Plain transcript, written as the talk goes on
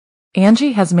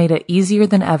Angie has made it easier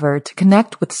than ever to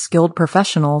connect with skilled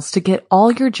professionals to get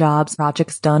all your jobs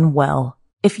projects done well.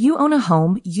 If you own a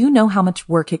home, you know how much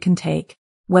work it can take,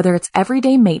 whether it's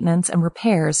everyday maintenance and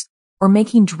repairs or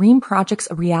making dream projects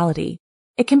a reality.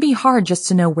 It can be hard just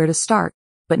to know where to start,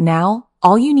 but now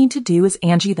all you need to do is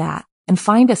Angie that and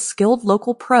find a skilled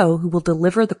local pro who will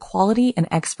deliver the quality and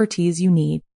expertise you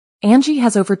need. Angie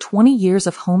has over 20 years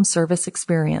of home service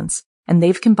experience, and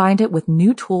they've combined it with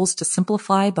new tools to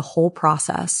simplify the whole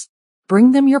process.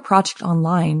 Bring them your project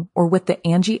online or with the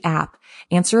Angie app,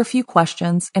 answer a few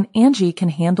questions, and Angie can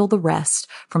handle the rest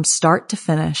from start to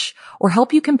finish, or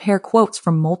help you compare quotes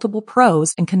from multiple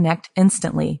pros and connect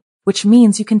instantly, which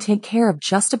means you can take care of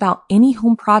just about any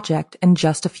home project in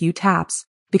just a few taps.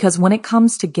 Because when it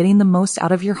comes to getting the most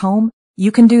out of your home,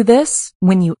 you can do this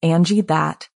when you Angie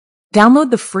that.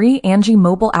 Download the free Angie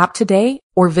mobile app today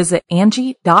or visit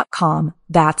Angie.com.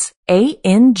 That's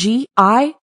ANGI.com.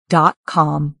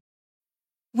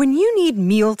 When you need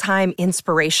mealtime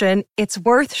inspiration, it's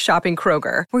worth shopping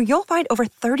Kroger, where you'll find over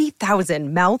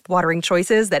 30,000 mouth-watering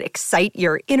choices that excite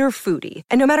your inner foodie.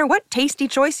 And no matter what tasty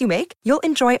choice you make, you'll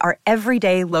enjoy our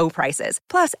everyday low prices,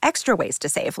 plus extra ways to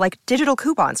save, like digital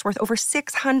coupons worth over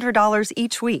 $600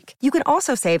 each week. You can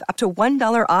also save up to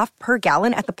 $1 off per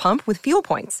gallon at the pump with fuel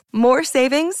points. More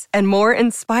savings and more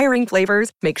inspiring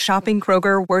flavors make shopping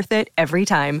Kroger worth it every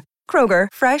time. Kroger,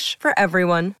 fresh for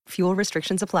everyone. Fuel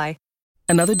restrictions apply.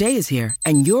 Another day is here,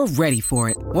 and you're ready for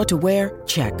it. What to wear?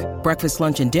 Check. Breakfast,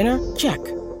 lunch, and dinner? Check.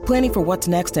 Planning for what's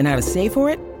next and how to save for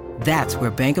it? That's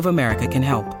where Bank of America can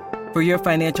help. For your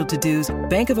financial to-dos,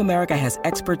 Bank of America has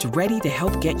experts ready to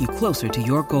help get you closer to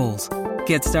your goals.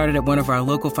 Get started at one of our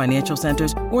local financial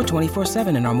centers or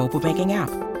 24/7 in our mobile banking app.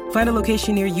 Find a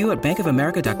location near you at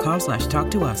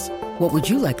bankofamerica.com/talktous. What would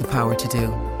you like the power to do?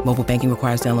 Mobile banking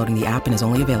requires downloading the app and is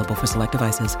only available for select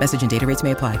devices. Message and data rates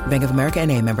may apply. Bank of America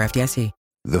N.A., member FDIC.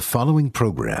 The following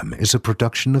program is a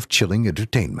production of Chilling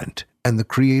Entertainment and the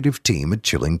creative team at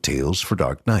Chilling Tales for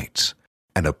Dark Nights,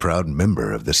 and a proud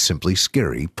member of the Simply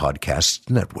Scary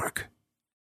Podcasts Network.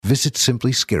 Visit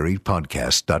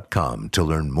simplyscarypodcast.com to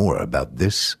learn more about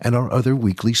this and our other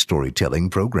weekly storytelling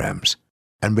programs,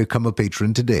 and become a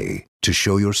patron today to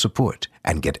show your support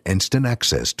and get instant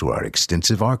access to our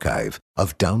extensive archive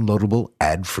of downloadable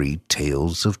ad-free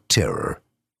tales of terror.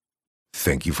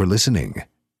 Thank you for listening,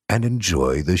 and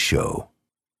enjoy the show.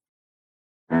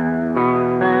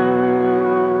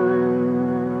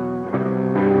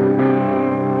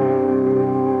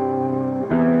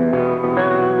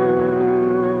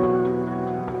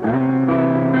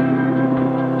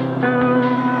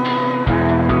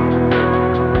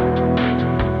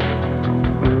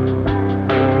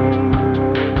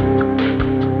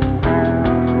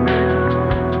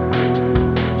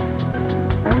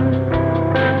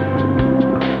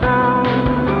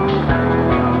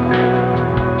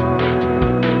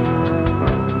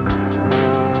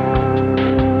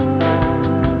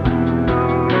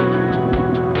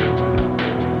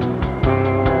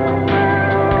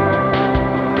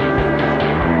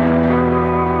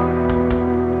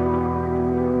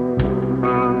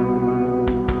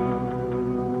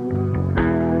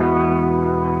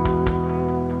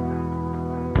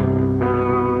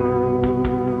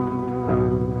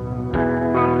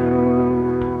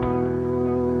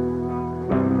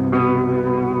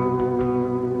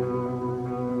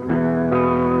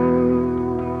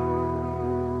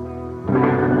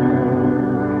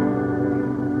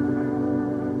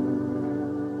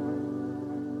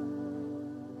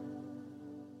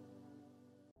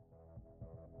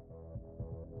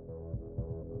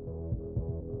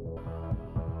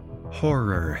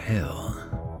 Horror Hill,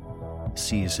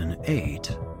 Season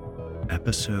 8,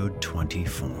 Episode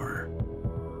 24.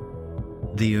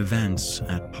 The Events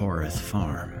at Poroth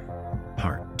Farm,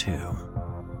 Part 2.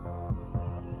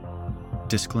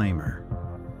 Disclaimer.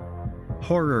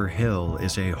 Horror Hill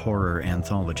is a horror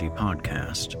anthology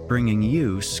podcast bringing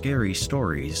you scary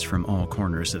stories from all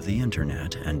corners of the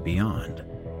internet and beyond.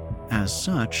 As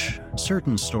such,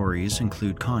 certain stories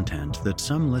include content that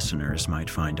some listeners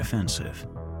might find offensive.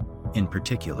 In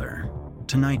particular,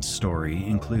 tonight's story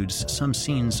includes some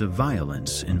scenes of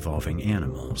violence involving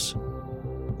animals.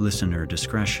 Listener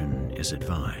discretion is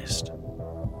advised.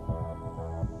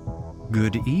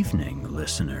 Good evening,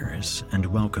 listeners, and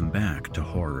welcome back to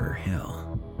Horror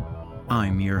Hill.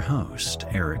 I'm your host,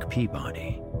 Eric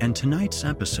Peabody, and tonight's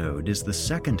episode is the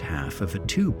second half of a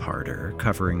two-parter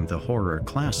covering the horror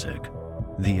classic,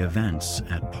 The Events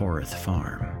at Poroth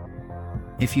Farm.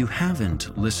 If you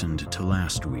haven't listened to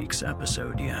last week's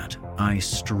episode yet, I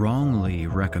strongly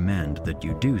recommend that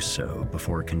you do so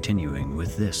before continuing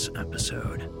with this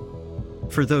episode.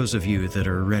 For those of you that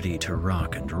are ready to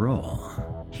rock and roll,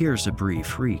 here's a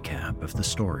brief recap of the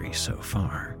story so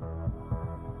far.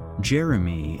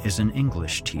 Jeremy is an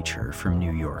English teacher from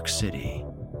New York City.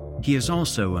 He is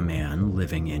also a man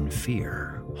living in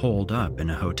fear, holed up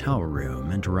in a hotel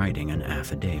room and writing an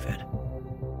affidavit.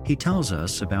 He tells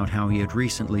us about how he had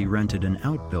recently rented an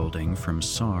outbuilding from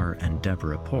Sar and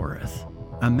Deborah Poroth,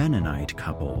 a Mennonite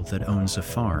couple that owns a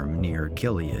farm near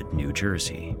Gilead, New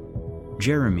Jersey.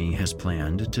 Jeremy has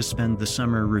planned to spend the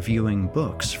summer reviewing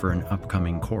books for an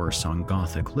upcoming course on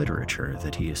Gothic literature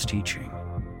that he is teaching.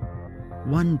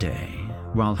 One day,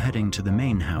 while heading to the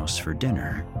main house for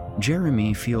dinner,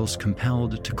 Jeremy feels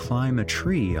compelled to climb a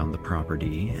tree on the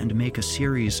property and make a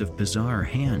series of bizarre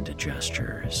hand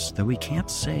gestures, though he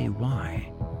can't say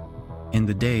why. In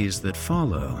the days that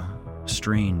follow,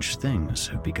 strange things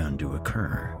have begun to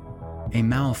occur. A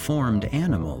malformed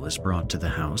animal is brought to the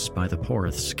house by the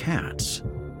Poroth's cats,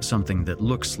 something that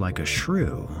looks like a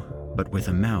shrew, but with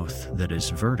a mouth that is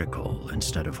vertical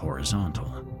instead of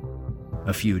horizontal.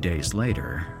 A few days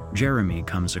later, Jeremy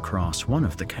comes across one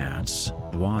of the cats,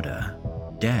 Wada,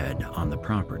 dead on the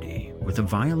property with a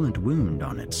violent wound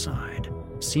on its side,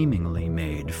 seemingly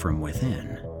made from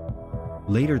within.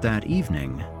 Later that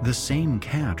evening, the same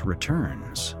cat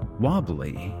returns,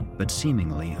 wobbly but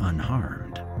seemingly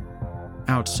unharmed.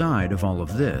 Outside of all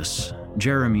of this,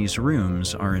 Jeremy's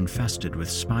rooms are infested with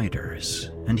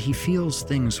spiders, and he feels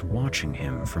things watching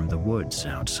him from the woods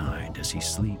outside as he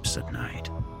sleeps at night.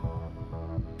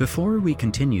 Before we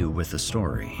continue with the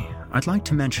story, I'd like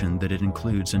to mention that it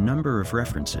includes a number of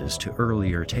references to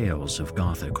earlier tales of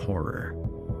Gothic horror.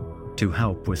 To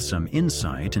help with some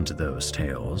insight into those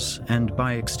tales, and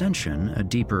by extension a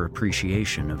deeper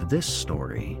appreciation of this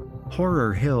story,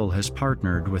 Horror Hill has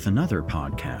partnered with another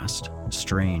podcast,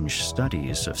 Strange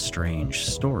Studies of Strange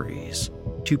Stories,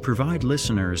 to provide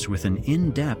listeners with an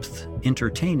in-depth,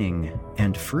 entertaining,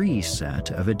 and free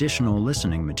set of additional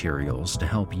listening materials to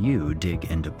help you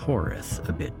dig into Poroth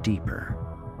a bit deeper.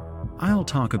 I'll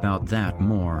talk about that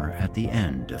more at the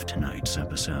end of tonight's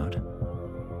episode.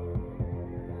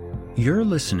 You're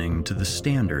listening to the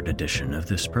standard edition of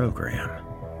this program.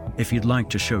 If you'd like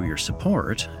to show your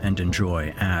support and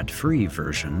enjoy ad-free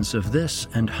versions of this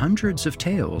and hundreds of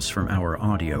tales from our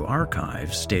audio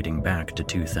archives dating back to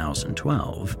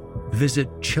 2012, visit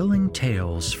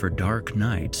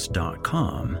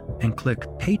chillingtalesfordarknights.com and click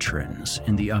Patrons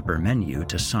in the upper menu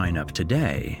to sign up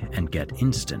today and get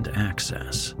instant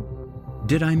access.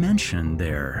 Did I mention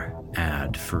they're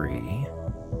ad-free?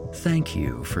 Thank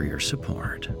you for your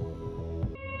support.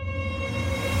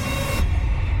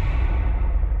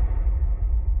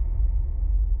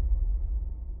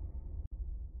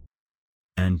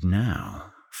 And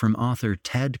now, from author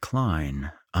Ted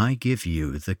Klein, I give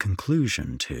you the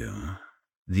conclusion to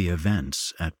The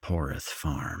Events at Poroth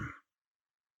Farm.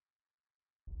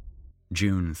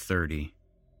 June 30.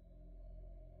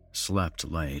 Slept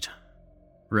late.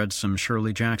 Read some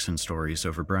Shirley Jackson stories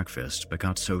over breakfast, but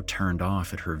got so turned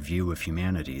off at her view of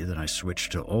humanity that I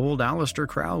switched to old Aleister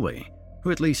Crowley, who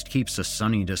at least keeps a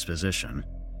sunny disposition.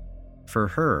 For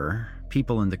her,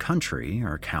 people in the country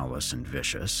are callous and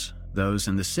vicious. Those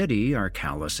in the city are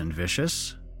callous and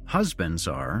vicious. Husbands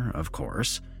are, of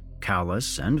course,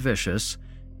 callous and vicious,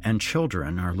 and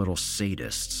children are little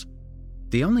sadists.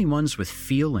 The only ones with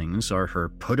feelings are her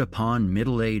put-upon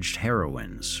middle-aged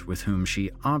heroines, with whom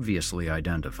she obviously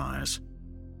identifies.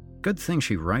 Good thing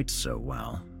she writes so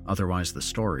well, otherwise the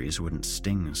stories wouldn't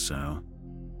sting so.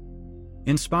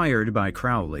 Inspired by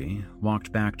Crowley,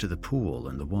 walked back to the pool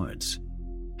in the woods.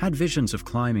 Had visions of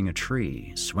climbing a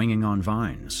tree, swinging on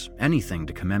vines, anything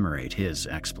to commemorate his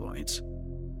exploits.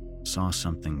 Saw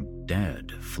something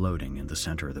dead floating in the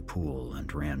center of the pool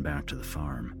and ran back to the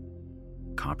farm.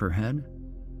 Copperhead?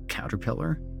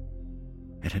 Caterpillar?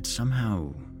 It had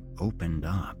somehow opened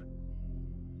up.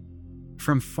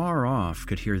 From far off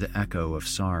could hear the echo of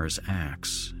Sar's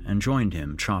axe and joined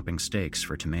him chopping steaks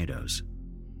for tomatoes.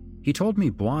 He told me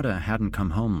Wada hadn't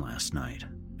come home last night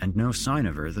and no sign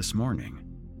of her this morning.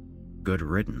 Good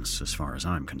riddance as far as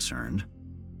I'm concerned.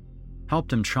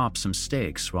 Helped him chop some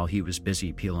steaks while he was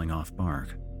busy peeling off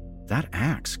bark. That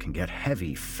axe can get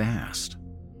heavy fast.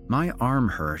 My arm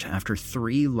hurt after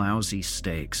 3 lousy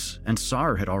steaks, and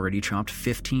Sar had already chopped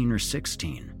 15 or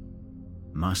 16.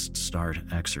 Must start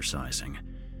exercising.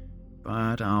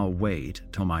 But I'll wait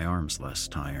till my arm's less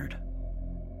tired.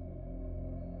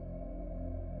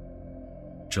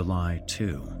 July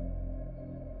 2.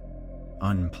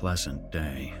 Unpleasant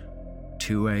day.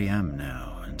 2 a.m.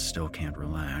 now and still can't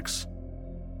relax.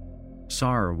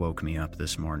 Sar woke me up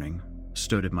this morning,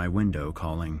 stood at my window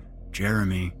calling,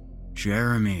 "Jeremy,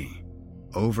 Jeremy,"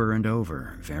 over and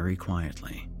over, very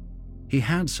quietly. He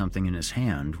had something in his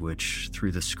hand which,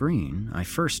 through the screen, I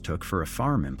first took for a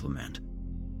farm implement.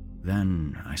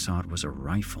 Then I saw it was a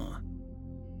rifle.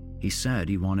 He said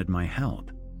he wanted my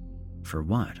help. For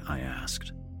what? I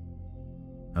asked.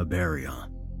 A burial.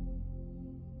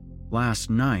 Last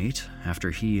night,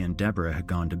 after he and Deborah had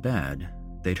gone to bed,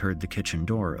 they'd heard the kitchen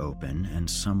door open and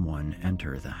someone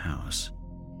enter the house.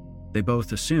 They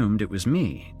both assumed it was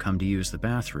me, come to use the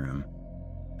bathroom,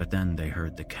 but then they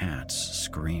heard the cats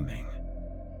screaming.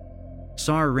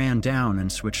 Sar ran down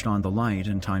and switched on the light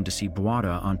in time to see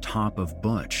Buada on top of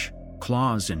Butch,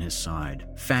 claws in his side,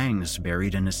 fangs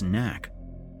buried in his neck.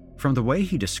 From the way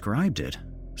he described it,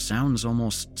 sounds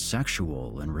almost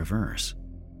sexual in reverse.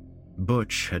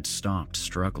 Butch had stopped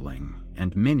struggling,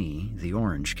 and Minnie, the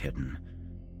orange kitten,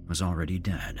 was already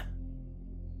dead.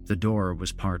 The door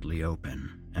was partly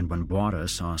open, and when Buada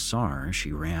saw Sar,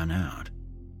 she ran out.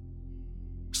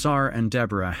 Sar and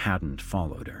Deborah hadn't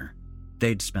followed her.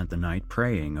 They'd spent the night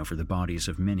praying over the bodies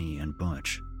of Minnie and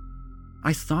Butch.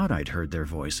 I thought I'd heard their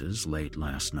voices late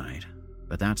last night,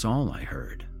 but that's all I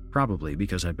heard, probably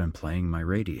because I'd been playing my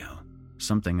radio,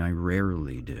 something I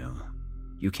rarely do.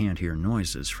 You can't hear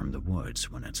noises from the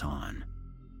woods when it's on.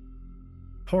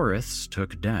 Poroths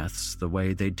took deaths the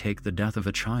way they'd take the death of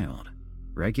a child.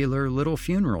 Regular little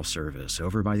funeral service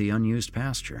over by the unused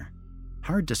pasture.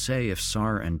 Hard to say if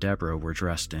Sar and Deborah were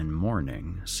dressed in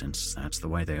mourning, since that's the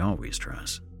way they always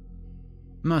dress.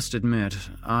 Must admit,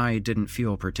 I didn't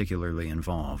feel particularly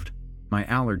involved. My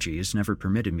allergies never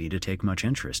permitted me to take much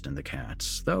interest in the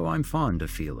cats, though I'm fond of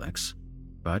Felix.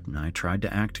 But I tried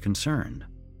to act concerned.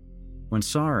 When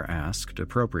Sar asked,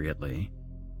 appropriately,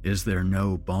 "Is there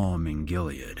no balm in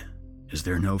Gilead? Is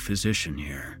there no physician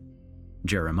here?"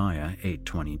 Jeremiah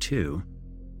 8:22,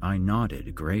 I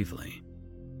nodded gravely.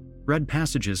 Read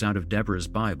passages out of Deborah's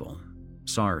Bible.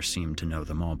 Sar seemed to know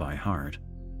them all by heart.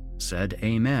 Said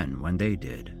amen when they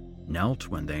did, knelt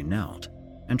when they knelt,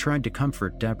 and tried to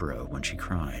comfort Deborah when she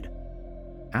cried.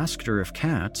 Asked her if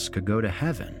cats could go to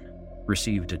heaven.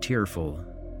 Received a tearful,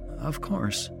 "Of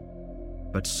course."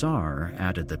 But Sar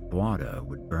added that Buada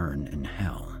would burn in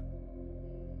hell.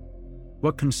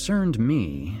 What concerned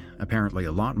me, apparently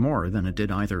a lot more than it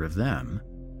did either of them,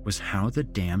 was how the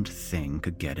damned thing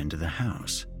could get into the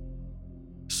house.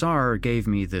 Sar gave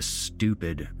me this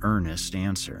stupid, earnest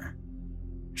answer.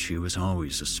 She was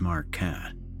always a smart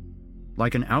cat.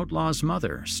 Like an outlaw's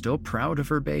mother, still proud of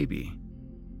her baby.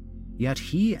 Yet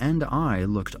he and I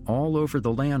looked all over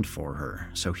the land for her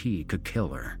so he could kill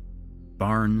her.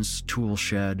 Barns, tool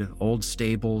shed, old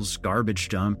stables, garbage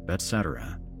dump,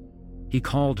 etc. He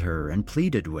called her and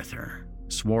pleaded with her,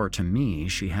 swore to me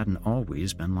she hadn't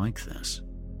always been like this.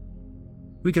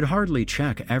 We could hardly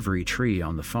check every tree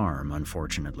on the farm,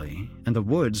 unfortunately, and the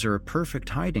woods are a perfect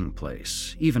hiding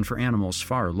place, even for animals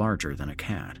far larger than a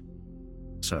cat.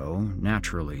 So,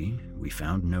 naturally, we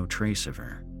found no trace of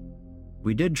her.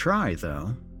 We did try,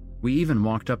 though. We even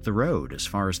walked up the road as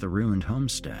far as the ruined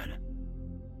homestead.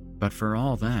 But for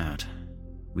all that,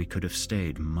 we could have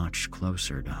stayed much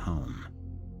closer to home.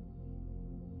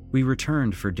 We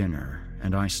returned for dinner,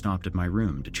 and I stopped at my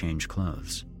room to change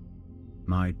clothes.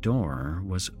 My door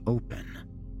was open.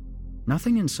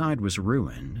 Nothing inside was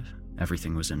ruined.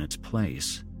 Everything was in its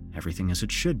place, everything as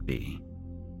it should be,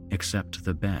 except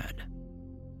the bed.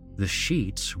 The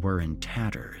sheets were in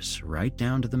tatters right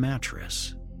down to the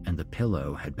mattress, and the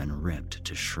pillow had been ripped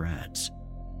to shreds.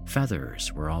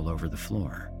 Feathers were all over the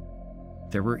floor.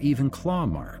 There were even claw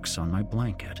marks on my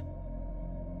blanket.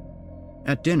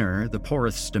 At dinner, the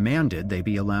Poroths demanded they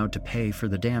be allowed to pay for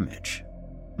the damage.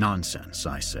 Nonsense,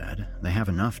 I said. They have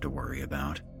enough to worry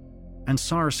about. And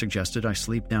Sar suggested I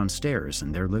sleep downstairs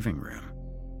in their living room.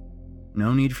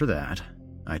 No need for that,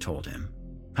 I told him.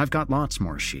 I've got lots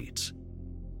more sheets.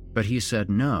 But he said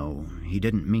no, he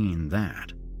didn't mean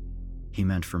that. He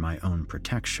meant for my own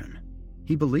protection.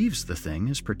 He believes the thing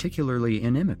is particularly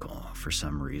inimical, for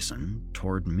some reason,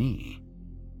 toward me.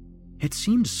 It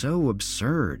seemed so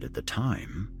absurd at the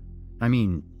time. I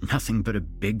mean, nothing but a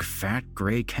big fat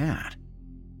gray cat.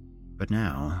 But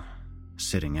now,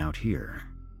 sitting out here,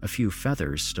 a few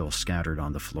feathers still scattered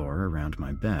on the floor around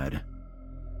my bed,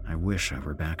 I wish I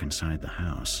were back inside the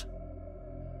house.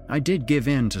 I did give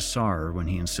in to Sar when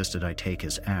he insisted I take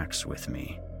his axe with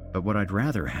me, but what I'd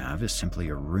rather have is simply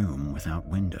a room without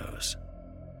windows.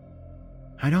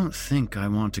 I don't think I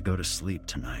want to go to sleep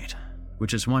tonight,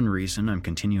 which is one reason I'm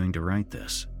continuing to write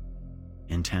this.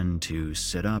 Intend to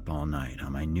sit up all night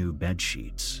on my new bed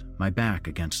sheets, my back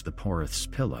against the Poroth's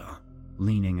pillow,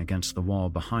 leaning against the wall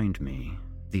behind me,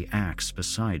 the axe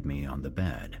beside me on the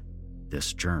bed,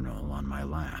 this journal on my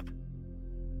lap.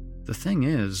 The thing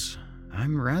is,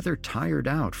 I'm rather tired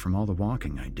out from all the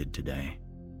walking I did today.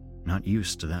 Not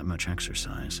used to that much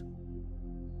exercise.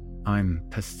 I'm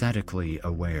pathetically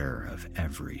aware of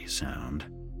every sound.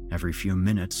 Every few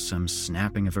minutes, some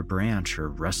snapping of a branch or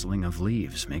rustling of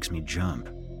leaves makes me jump.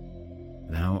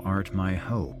 Thou art my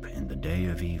hope in the day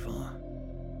of evil.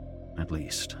 At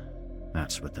least,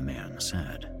 that's what the man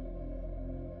said.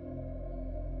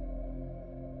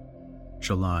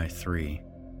 July 3.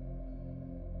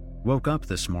 Woke up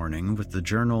this morning with the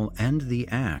journal and the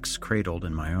axe cradled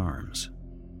in my arms.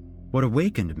 What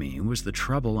awakened me was the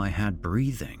trouble I had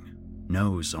breathing,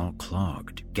 nose all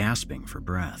clogged, gasping for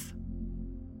breath.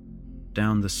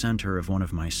 Down the center of one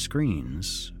of my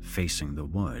screens, facing the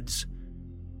woods,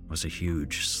 was a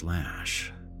huge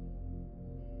slash.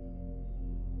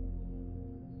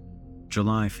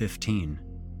 July 15.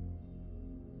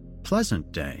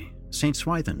 Pleasant day, St.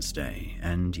 Swithin's Day,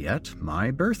 and yet my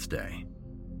birthday.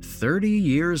 30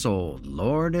 years old,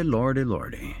 lordy, lordy,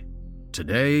 lordy.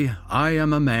 Today I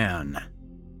am a man.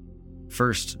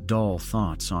 First dull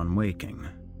thoughts on waking.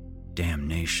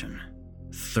 Damnation.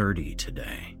 30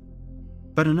 today.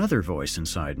 But another voice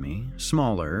inside me,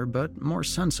 smaller but more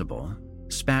sensible,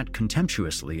 spat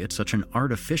contemptuously at such an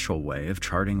artificial way of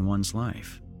charting one's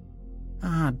life.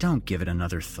 Don't give it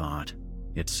another thought,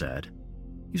 it said.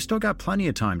 You've still got plenty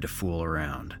of time to fool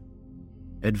around.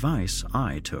 Advice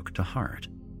I took to heart.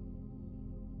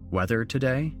 Weather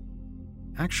today?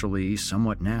 Actually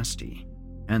somewhat nasty,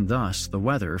 and thus the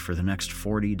weather for the next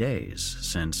 40 days,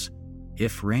 since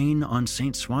if rain on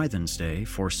St. Swithin's Day,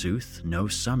 forsooth, no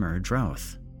summer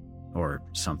drouth, or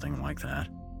something like that.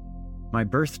 My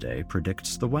birthday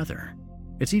predicts the weather.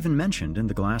 It's even mentioned in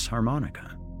the glass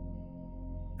harmonica.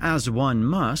 As one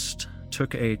must,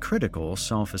 took a critical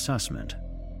self-assessment.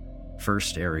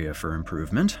 First area for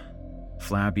improvement,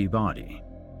 flabby body.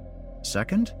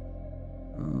 Second,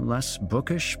 less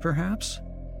bookish, perhaps?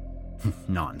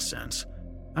 Nonsense.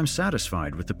 I'm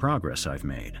satisfied with the progress I've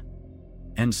made.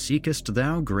 And seekest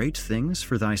thou great things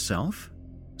for thyself?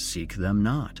 Seek them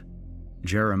not.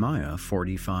 Jeremiah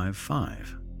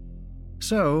 45:5.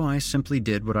 So I simply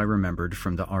did what I remembered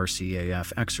from the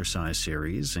RCAF exercise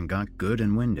series and got good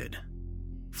and winded.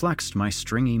 Flexed my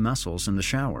stringy muscles in the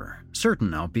shower,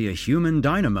 certain I'll be a human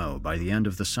dynamo by the end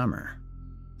of the summer.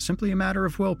 Simply a matter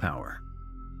of willpower.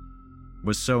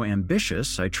 Was so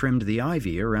ambitious I trimmed the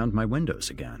ivy around my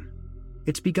windows again.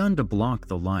 It's begun to block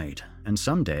the light, and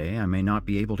someday I may not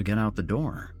be able to get out the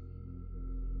door.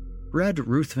 Read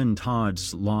Ruthven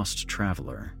Todd's Lost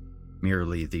Traveler.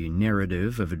 Merely the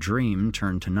narrative of a dream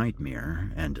turned to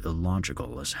nightmare and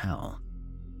illogical as hell.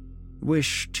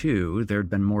 Wish, too, there'd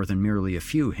been more than merely a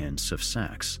few hints of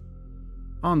sex.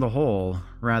 On the whole,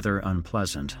 rather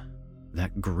unpleasant.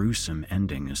 That gruesome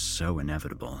ending is so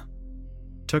inevitable.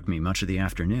 Took me much of the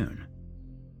afternoon.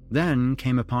 Then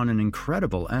came upon an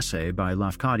incredible essay by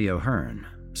Lafcadio Hearn,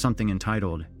 something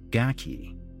entitled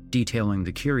Gaki, detailing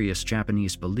the curious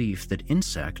Japanese belief that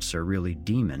insects are really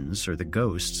demons or the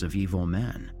ghosts of evil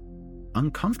men.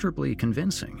 Uncomfortably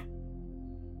convincing.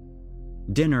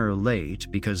 Dinner late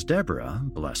because Deborah,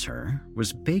 bless her,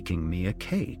 was baking me a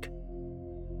cake.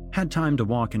 Had time to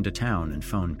walk into town and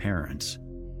phone parents.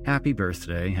 Happy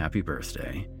birthday, happy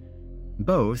birthday.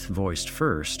 Both voiced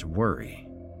first worry.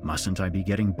 Mustn't I be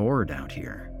getting bored out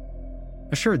here?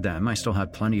 Assured them I still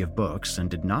had plenty of books and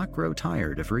did not grow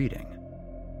tired of reading.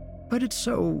 But it's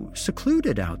so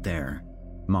secluded out there,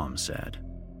 Mom said.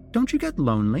 Don't you get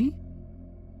lonely?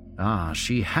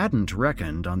 She hadn't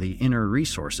reckoned on the inner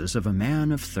resources of a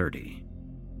man of 30.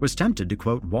 Was tempted to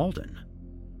quote Walden.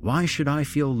 Why should I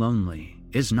feel lonely?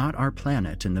 Is not our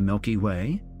planet in the Milky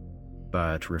Way?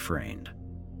 But refrained.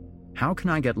 How can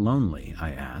I get lonely,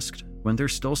 I asked, when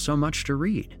there's still so much to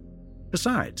read?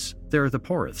 Besides, there are the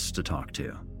Poroths to talk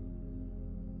to.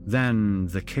 Then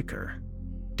the kicker.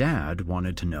 Dad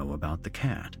wanted to know about the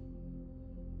cat.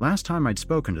 Last time I'd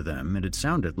spoken to them, it had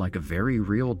sounded like a very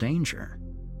real danger.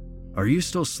 Are you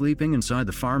still sleeping inside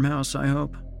the farmhouse, I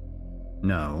hope?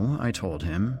 No, I told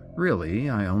him. Really,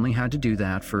 I only had to do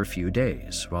that for a few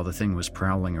days while the thing was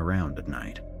prowling around at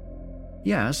night.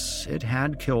 Yes, it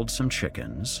had killed some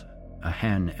chickens, a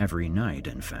hen every night,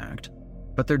 in fact,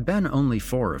 but there'd been only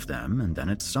 4 of them, and then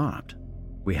it stopped.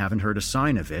 We haven't heard a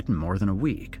sign of it in more than a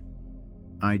week.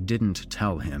 I didn't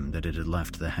tell him that it had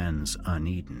left the hens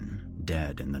uneaten,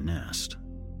 dead in the nest.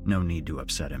 No need to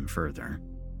upset him further.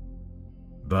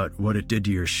 But what it did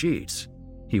to your sheets,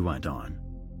 he went on.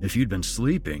 If you'd been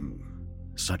sleeping,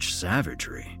 such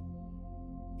savagery.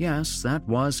 Yes, that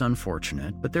was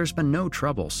unfortunate, but there's been no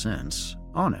trouble since,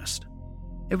 honest.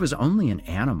 It was only an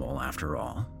animal, after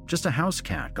all, just a house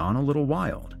cat gone a little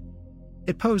wild.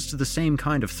 It posed the same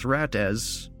kind of threat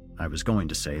as, I was going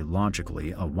to say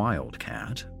logically, a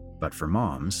wildcat, but for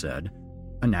Mom said,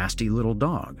 a nasty little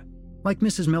dog, like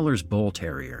Mrs. Miller's bull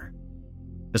terrier.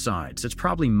 Besides, it's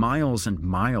probably miles and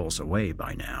miles away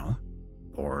by now.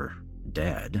 Or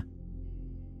dead.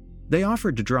 They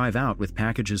offered to drive out with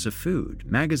packages of food,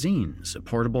 magazines, a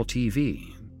portable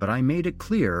TV, but I made it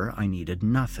clear I needed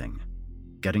nothing.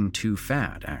 Getting too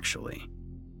fat, actually.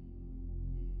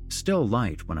 Still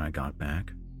light when I got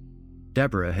back.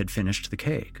 Deborah had finished the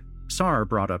cake. Sar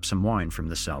brought up some wine from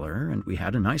the cellar, and we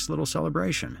had a nice little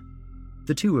celebration.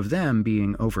 The two of them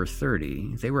being over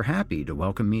 30, they were happy to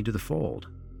welcome me to the fold.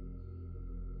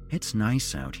 It's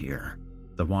nice out here.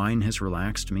 The wine has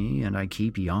relaxed me, and I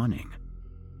keep yawning.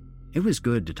 It was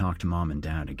good to talk to Mom and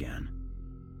Dad again.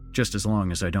 Just as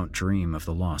long as I don't dream of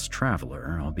the lost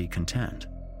traveler, I'll be content.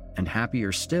 And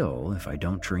happier still if I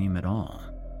don't dream at all.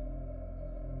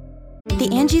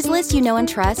 The Angie's List you know and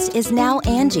trust is now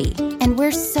Angie, and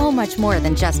we're so much more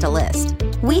than just a list.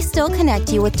 We still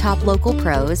connect you with top local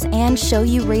pros and show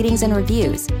you ratings and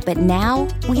reviews, but now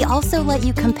we also let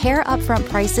you compare upfront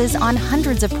prices on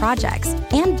hundreds of projects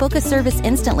and book a service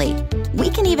instantly.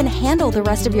 We can even handle the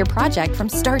rest of your project from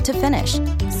start to finish.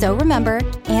 So remember,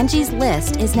 Angie's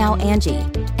List is now Angie,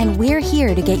 and we're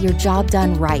here to get your job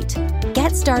done right.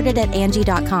 Get started at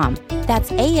Angie.com.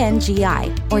 That's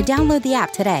ANGI, or download the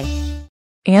app today.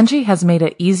 Angie has made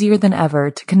it easier than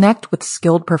ever to connect with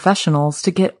skilled professionals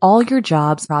to get all your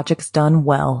jobs projects done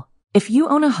well. If you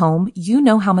own a home, you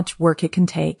know how much work it can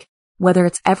take, whether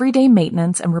it's everyday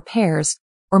maintenance and repairs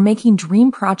or making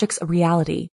dream projects a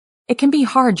reality. It can be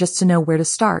hard just to know where to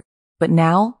start, but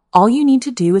now all you need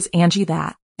to do is Angie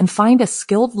that and find a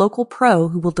skilled local pro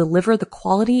who will deliver the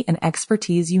quality and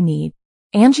expertise you need.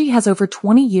 Angie has over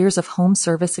 20 years of home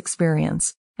service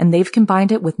experience, and they've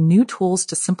combined it with new tools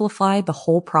to simplify the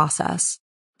whole process.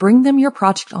 Bring them your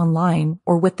project online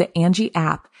or with the Angie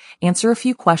app, answer a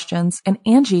few questions, and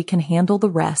Angie can handle the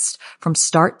rest from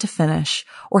start to finish,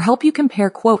 or help you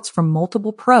compare quotes from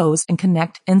multiple pros and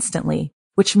connect instantly,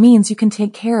 which means you can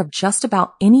take care of just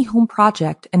about any home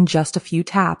project in just a few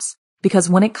taps. Because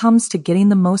when it comes to getting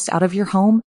the most out of your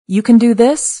home, you can do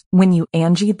this when you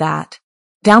Angie that.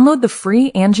 Download the free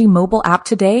Angie mobile app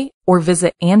today or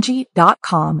visit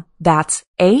Angie.com. That's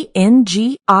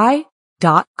ANGI.com.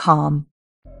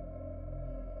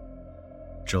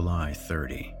 July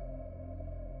 30.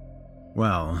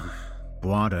 Well,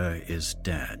 Buada is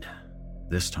dead.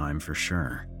 This time for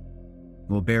sure.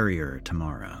 We'll bury her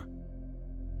tomorrow.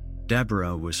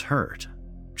 Deborah was hurt.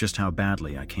 Just how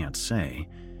badly I can't say,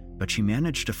 but she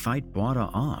managed to fight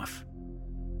Buada off.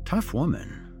 Tough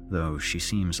woman, though she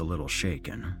seems a little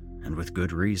shaken, and with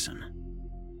good reason.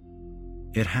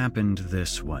 It happened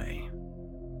this way.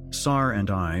 Sar and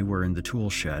I were in the tool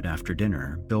shed after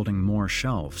dinner, building more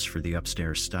shelves for the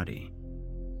upstairs study.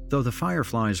 Though the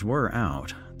fireflies were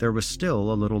out, there was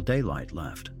still a little daylight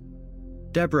left.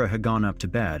 Deborah had gone up to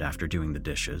bed after doing the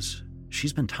dishes.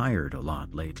 She's been tired a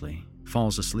lot lately,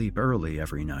 falls asleep early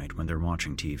every night when they're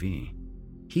watching TV.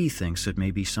 He thinks it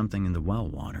may be something in the well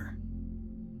water.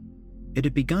 It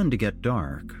had begun to get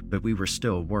dark, but we were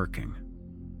still working.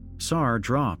 Sar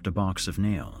dropped a box of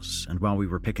nails, and while we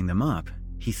were picking them up,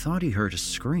 he thought he heard a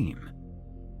scream.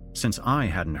 Since I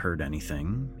hadn't heard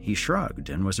anything, he shrugged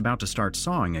and was about to start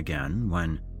sawing again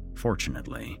when,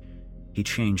 fortunately, he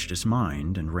changed his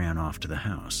mind and ran off to the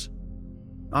house.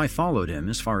 I followed him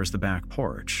as far as the back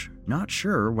porch, not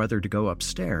sure whether to go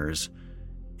upstairs,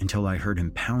 until I heard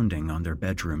him pounding on their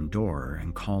bedroom door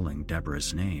and calling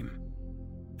Deborah's name.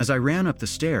 As I ran up the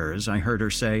stairs, I heard her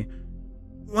say,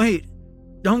 "Wait,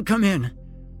 don't come in.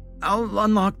 I'll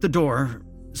unlock the door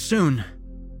soon."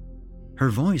 Her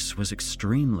voice was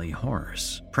extremely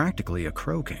hoarse, practically a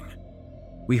croaking.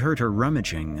 We heard her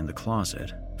rummaging in the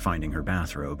closet, finding her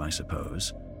bathrobe, I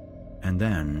suppose, and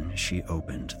then she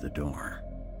opened the door.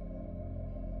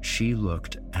 She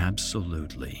looked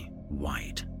absolutely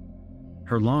white.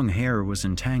 Her long hair was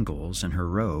in tangles and her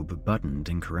robe buttoned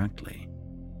incorrectly.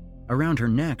 Around her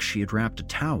neck she had wrapped a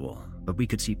towel, but we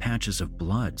could see patches of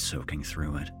blood soaking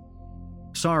through it.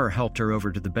 Sar helped her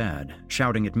over to the bed,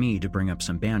 shouting at me to bring up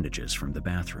some bandages from the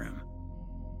bathroom.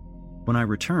 When I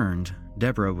returned,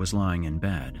 Deborah was lying in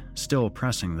bed, still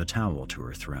pressing the towel to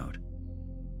her throat.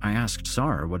 I asked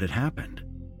Sar what had happened.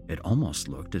 It almost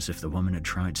looked as if the woman had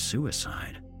tried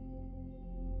suicide.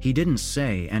 He didn't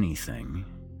say anything,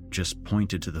 just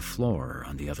pointed to the floor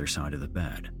on the other side of the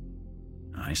bed.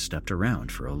 I stepped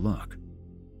around for a look.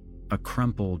 A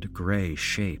crumpled gray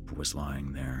shape was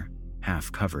lying there,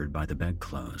 half covered by the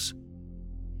bedclothes.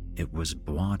 It was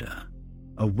Buada,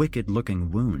 a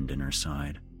wicked-looking wound in her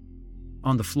side.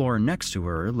 On the floor next to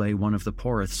her lay one of the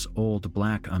Poroth's old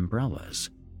black umbrellas,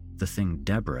 the thing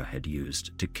Deborah had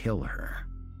used to kill her.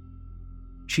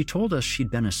 She told us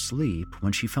she'd been asleep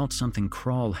when she felt something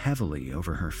crawl heavily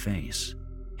over her face.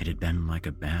 It had been like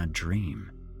a bad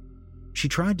dream. She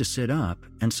tried to sit up,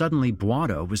 and suddenly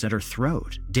Buada was at her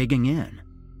throat, digging in.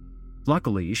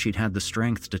 Luckily, she'd had the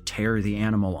strength to tear the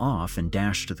animal off and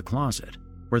dash to the closet,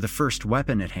 where the first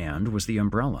weapon at hand was the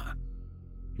umbrella.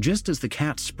 Just as the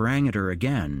cat sprang at her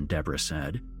again, Deborah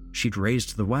said, she'd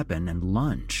raised the weapon and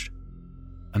lunged.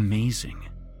 Amazing.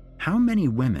 How many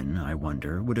women, I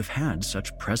wonder, would have had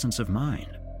such presence of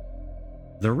mind?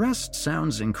 The rest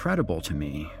sounds incredible to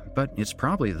me, but it's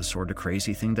probably the sort of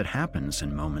crazy thing that happens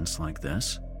in moments like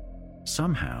this.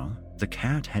 Somehow, the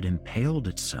cat had impaled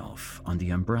itself on the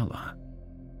umbrella.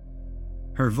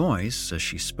 Her voice, as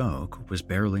she spoke, was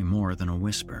barely more than a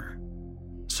whisper.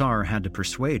 Sar had to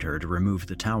persuade her to remove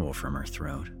the towel from her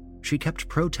throat. She kept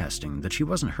protesting that she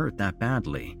wasn't hurt that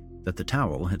badly, that the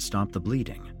towel had stopped the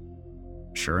bleeding.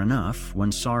 Sure enough,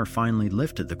 when Sar finally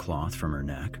lifted the cloth from her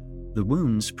neck, the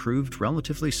wounds proved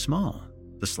relatively small,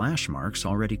 the slash marks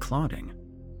already clotting.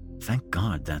 Thank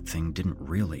God that thing didn't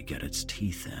really get its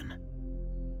teeth in.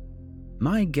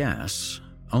 My guess,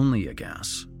 only a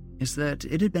guess, is that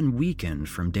it had been weakened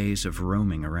from days of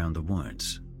roaming around the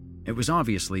woods. It was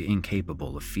obviously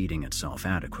incapable of feeding itself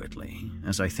adequately,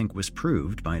 as I think was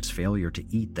proved by its failure to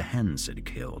eat the hens it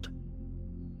killed.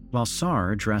 While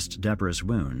Sar dressed Deborah's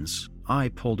wounds, I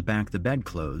pulled back the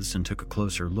bedclothes and took a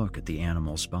closer look at the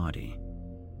animal's body.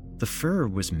 The fur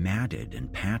was matted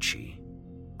and patchy.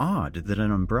 Odd that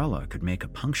an umbrella could make a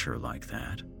puncture like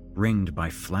that, ringed by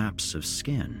flaps of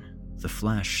skin, the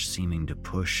flesh seeming to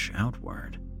push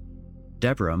outward.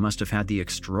 Deborah must have had the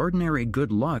extraordinary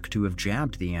good luck to have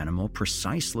jabbed the animal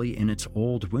precisely in its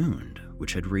old wound,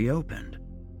 which had reopened.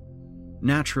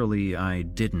 Naturally, I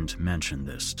didn't mention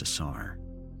this to Sar.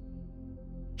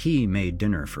 He made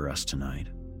dinner for us tonight.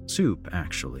 Soup,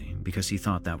 actually, because he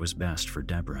thought that was best for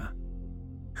Deborah.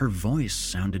 Her voice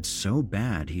sounded so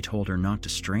bad he told her not to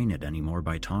strain it anymore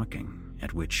by talking,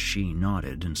 at which she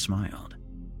nodded and smiled.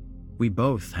 We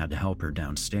both had to help her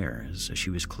downstairs, as she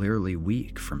was clearly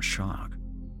weak from shock.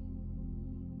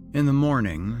 In the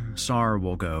morning, Sar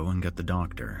will go and get the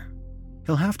doctor.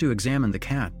 He'll have to examine the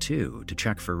cat, too, to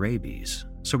check for rabies,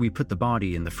 so we put the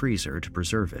body in the freezer to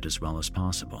preserve it as well as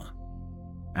possible.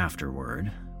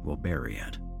 Afterward, we'll bury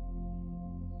it.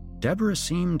 Deborah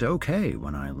seemed okay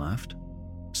when I left.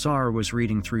 Sar was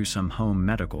reading through some home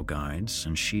medical guides,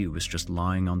 and she was just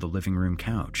lying on the living room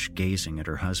couch, gazing at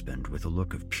her husband with a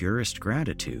look of purest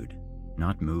gratitude,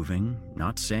 not moving,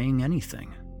 not saying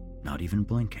anything, not even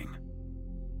blinking.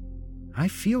 I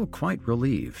feel quite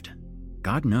relieved.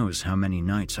 God knows how many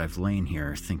nights I've lain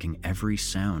here thinking every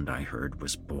sound I heard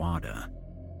was Buada.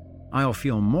 I'll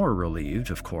feel more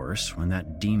relieved, of course, when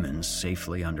that demon's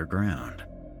safely underground.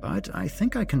 But I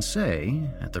think I can say,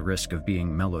 at the risk of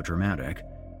being melodramatic,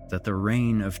 that the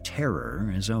reign of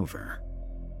terror is over.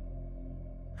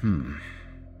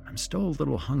 I'm still a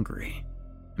little hungry.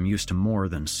 I'm used to more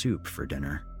than soup for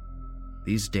dinner.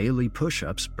 These daily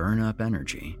push-ups burn up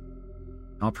energy.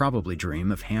 I'll probably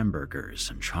dream of hamburgers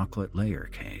and chocolate layer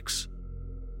cakes.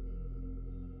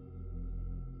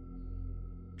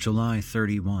 July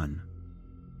 31.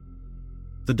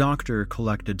 The doctor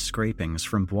collected scrapings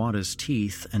from Buada's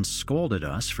teeth and scolded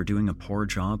us for doing a poor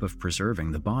job of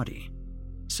preserving the body.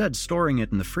 Said storing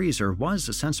it in the freezer was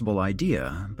a sensible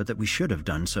idea, but that we should have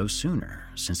done so sooner,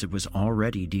 since it was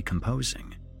already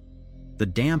decomposing. The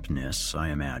dampness, I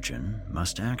imagine,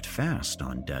 must act fast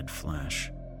on dead flesh.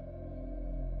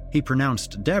 He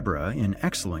pronounced Deborah in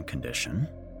excellent condition.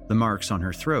 The marks on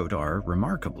her throat are,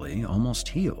 remarkably, almost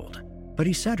healed, but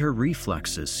he said her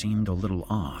reflexes seemed a little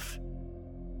off.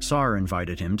 Sar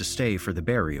invited him to stay for the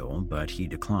burial, but he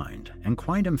declined, and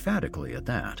quite emphatically at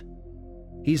that.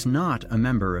 He's not a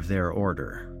member of their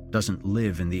order, doesn't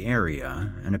live in the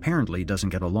area, and apparently doesn't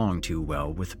get along too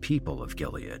well with the people of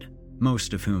Gilead,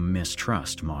 most of whom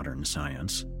mistrust modern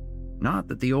science. Not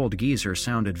that the old geezer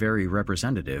sounded very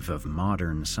representative of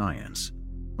modern science.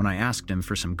 When I asked him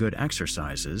for some good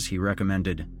exercises, he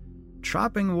recommended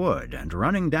chopping wood and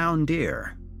running down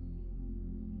deer.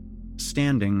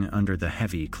 Standing under the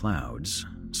heavy clouds,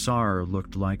 Sar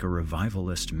looked like a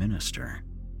revivalist minister.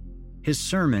 His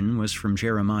sermon was from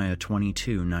Jeremiah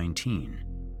 22:19.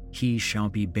 He shall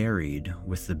be buried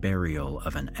with the burial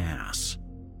of an ass.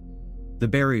 The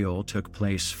burial took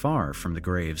place far from the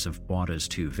graves of Buada's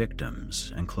two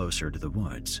victims and closer to the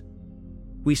woods.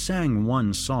 We sang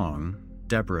one song,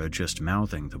 Deborah just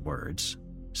mouthing the words,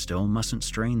 "Still mustn't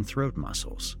strain throat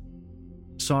muscles."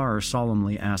 Sar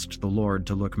solemnly asked the Lord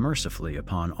to look mercifully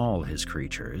upon all his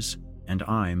creatures, and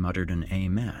I muttered an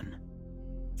amen.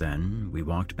 Then we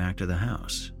walked back to the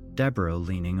house, Deborah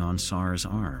leaning on Sar's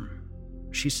arm.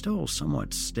 She's still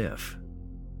somewhat stiff.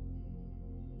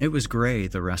 It was gray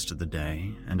the rest of the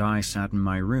day, and I sat in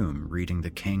my room reading The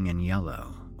King in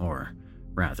Yellow, or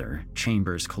rather,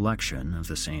 Chambers' collection of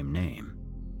the same name.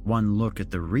 One look at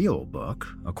the real book,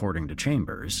 according to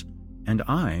Chambers, and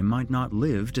I might not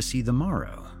live to see the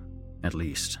morrow, at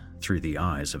least through the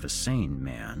eyes of a sane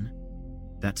man.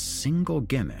 That single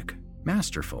gimmick,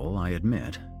 masterful, I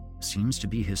admit, seems to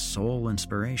be his sole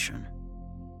inspiration.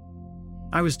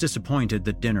 I was disappointed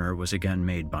that dinner was again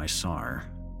made by Sar.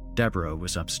 Deborah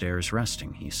was upstairs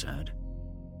resting, he said.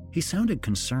 He sounded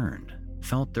concerned,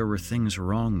 felt there were things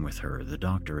wrong with her the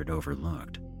doctor had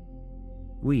overlooked.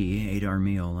 We ate our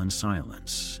meal in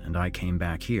silence, and I came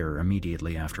back here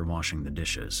immediately after washing the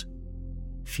dishes.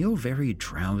 Feel very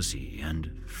drowsy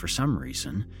and, for some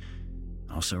reason,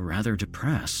 also rather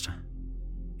depressed.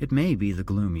 It may be the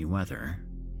gloomy weather.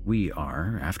 We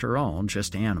are, after all,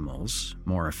 just animals,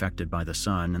 more affected by the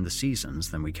sun and the seasons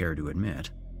than we care to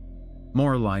admit.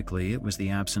 More likely, it was the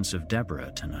absence of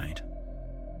Deborah tonight.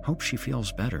 Hope she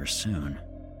feels better soon.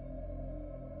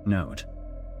 Note: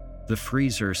 the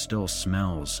freezer still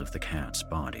smells of the cat's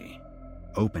body.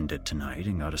 Opened it tonight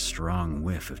and got a strong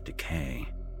whiff of decay.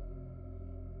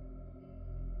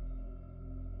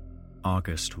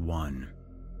 August 1.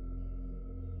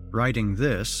 Writing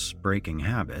this breaking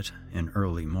habit in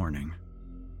early morning.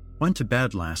 Went to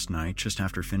bed last night just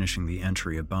after finishing the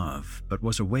entry above, but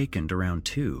was awakened around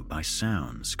 2 by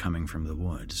sounds coming from the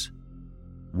woods.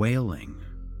 Wailing,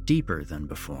 deeper than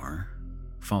before,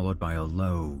 followed by a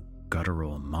low,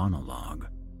 guttural monologue.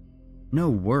 No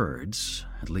words,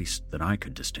 at least that I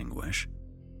could distinguish,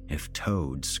 if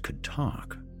toads could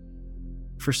talk.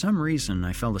 For some reason,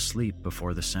 I fell asleep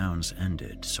before the sounds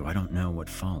ended, so I don't know what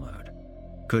followed.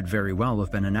 Could very well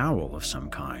have been an owl of some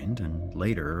kind, and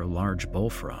later a large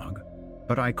bullfrog.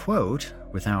 But I quote,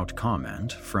 without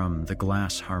comment, from the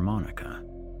Glass Harmonica.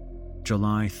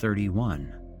 July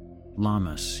 31,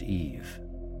 Lammas Eve,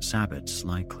 Sabbats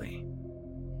likely.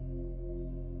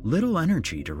 Little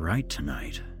energy to write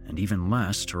tonight, and even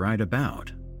less to write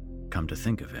about. Come to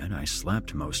think of it, I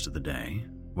slept most of the day,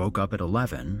 woke up at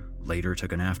 11, later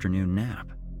took an afternoon nap.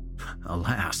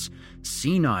 Alas,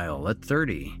 senile at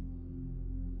 30.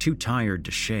 Too tired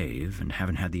to shave and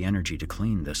haven't had the energy to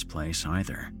clean this place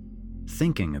either.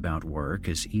 Thinking about work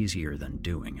is easier than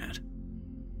doing it.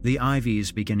 The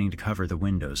ivy's beginning to cover the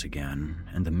windows again,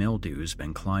 and the mildew's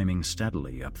been climbing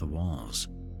steadily up the walls.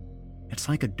 It's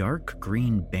like a dark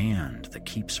green band that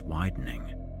keeps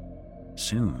widening.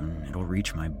 Soon it'll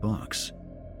reach my books.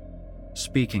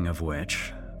 Speaking of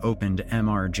which, opened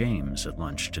M.R. James at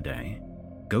lunch today.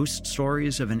 Ghost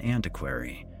Stories of an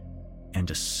Antiquary. And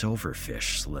a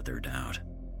silverfish slithered out.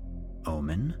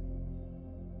 Omen?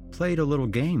 Played a little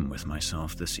game with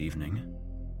myself this evening.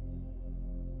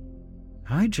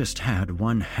 I just had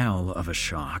one hell of a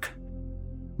shock.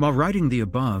 While writing the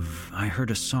above, I heard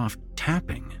a soft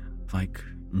tapping, like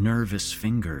nervous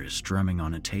fingers drumming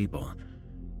on a table,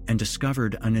 and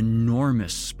discovered an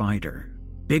enormous spider,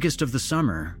 biggest of the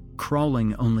summer,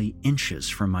 crawling only inches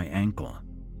from my ankle.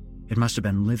 It must have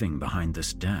been living behind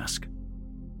this desk.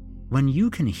 When you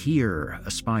can hear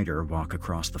a spider walk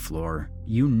across the floor,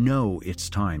 you know it's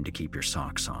time to keep your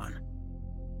socks on.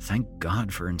 Thank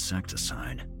God for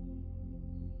insecticide.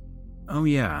 Oh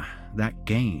yeah, that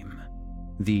game.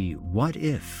 The What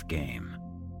If game.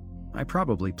 I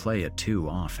probably play it too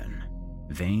often.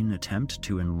 Vain attempt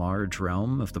to enlarge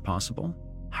realm of the possible?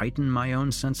 Heighten my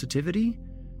own sensitivity?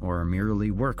 Or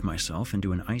merely work myself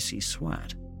into an icy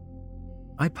sweat?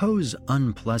 I pose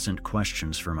unpleasant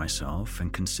questions for myself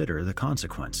and consider the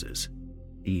consequences.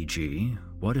 E.g.,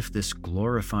 what if this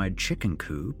glorified chicken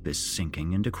coop is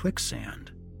sinking into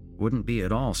quicksand? Wouldn't be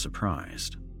at all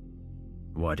surprised.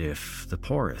 What if the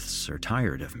Poroths are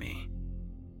tired of me?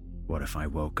 What if I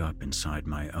woke up inside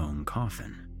my own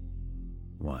coffin?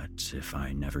 What if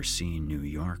I never see New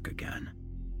York again?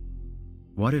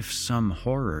 What if some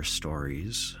horror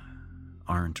stories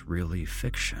aren't really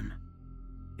fiction?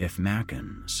 If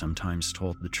Mackin sometimes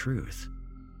told the truth?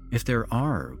 If there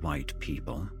are white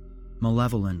people,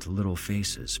 malevolent little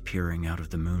faces peering out of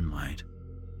the moonlight,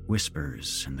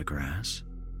 whispers in the grass,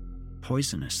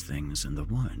 poisonous things in the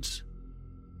woods,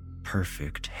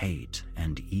 perfect hate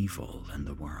and evil in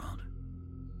the world?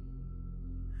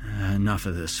 Enough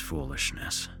of this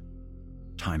foolishness.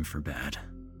 Time for bed.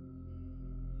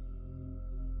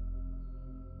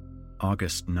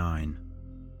 August 9.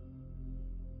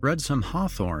 Read some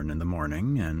Hawthorne in the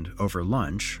morning, and over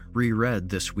lunch, reread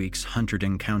this week's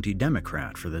Hunterdon County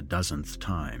Democrat for the 10th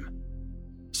time.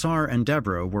 Sar and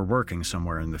Deborah were working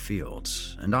somewhere in the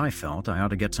fields, and I felt I ought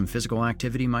to get some physical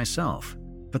activity myself.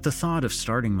 But the thought of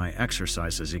starting my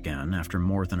exercises again after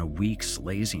more than a week's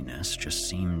laziness just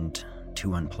seemed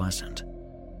too unpleasant.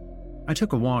 I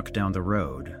took a walk down the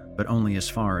road, but only as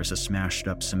far as a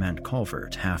smashed-up cement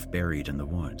culvert half buried in the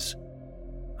woods.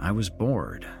 I was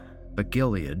bored, but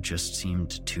Gilead just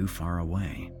seemed too far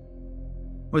away.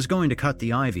 Was going to cut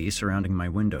the ivy surrounding my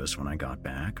windows when I got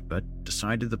back, but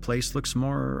decided the place looks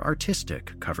more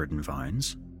artistic covered in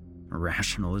vines. A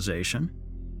rationalization.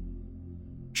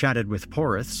 Chatted with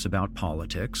Poroths about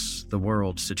politics, the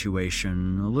world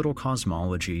situation, a little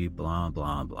cosmology, blah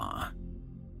blah blah.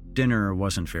 Dinner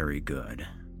wasn't very good,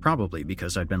 probably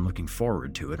because I'd been looking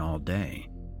forward to it all day.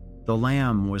 The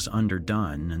lamb was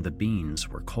underdone and the beans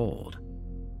were cold.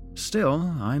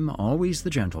 Still, I'm always the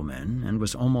gentleman and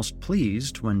was almost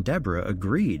pleased when Deborah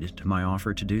agreed to my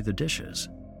offer to do the dishes.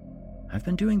 I've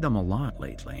been doing them a lot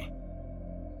lately.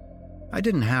 I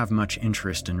didn't have much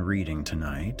interest in reading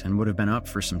tonight and would have been up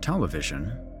for some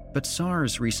television, but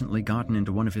Sar's recently gotten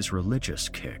into one of his religious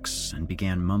kicks and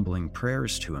began mumbling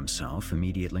prayers to himself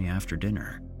immediately after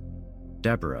dinner.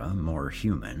 Deborah, more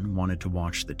human, wanted to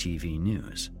watch the TV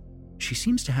news. She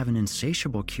seems to have an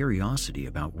insatiable curiosity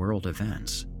about world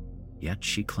events, yet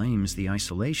she claims the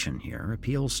isolation here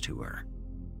appeals to her.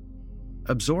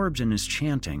 Absorbed in his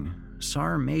chanting,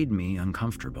 Sar made me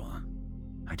uncomfortable.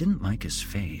 I didn't like his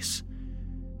face,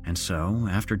 and so,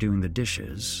 after doing the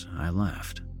dishes, I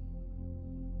left.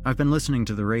 I've been listening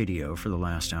to the radio for the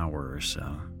last hour or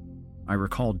so. I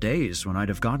recall days when I'd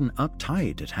have gotten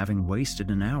uptight at having wasted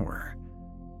an hour,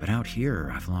 but out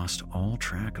here I've lost all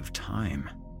track of time.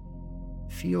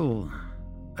 Feel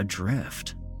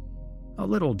adrift. A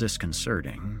little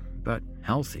disconcerting, but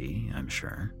healthy, I'm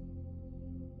sure.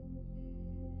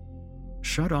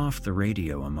 Shut off the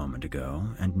radio a moment ago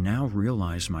and now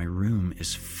realize my room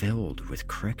is filled with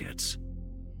crickets.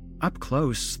 Up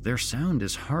close, their sound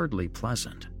is hardly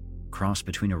pleasant, cross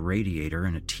between a radiator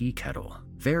and a tea kettle,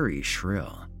 very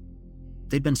shrill.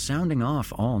 They'd been sounding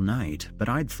off all night, but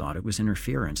I'd thought it was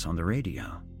interference on the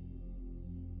radio.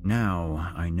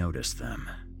 Now I notice them.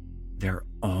 They're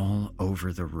all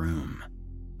over the room.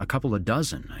 A couple of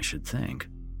dozen, I should think.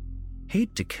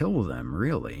 Hate to kill them,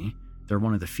 really. They're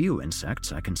one of the few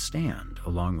insects I can stand,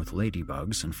 along with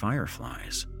ladybugs and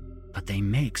fireflies. But they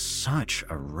make such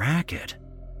a racket.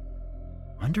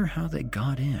 Wonder how they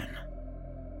got in.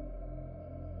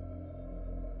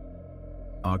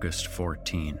 August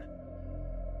 14.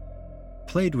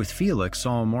 Played with Felix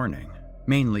all morning,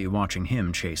 mainly watching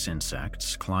him chase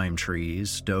insects, climb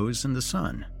trees, doze in the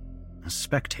sun. A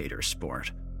spectator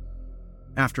sport.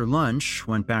 After lunch,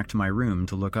 went back to my room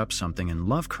to look up something in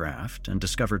Lovecraft and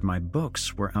discovered my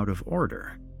books were out of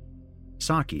order.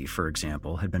 Saki, for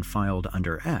example, had been filed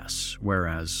under S,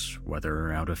 whereas,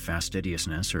 whether out of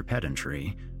fastidiousness or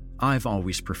pedantry, I've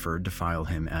always preferred to file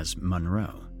him as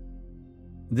Monroe.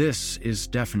 This is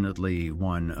definitely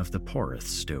one of the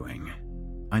Poroths doing.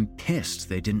 I'm pissed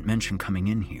they didn't mention coming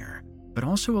in here, but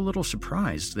also a little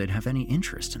surprised they'd have any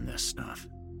interest in this stuff.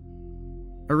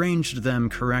 Arranged them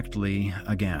correctly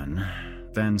again,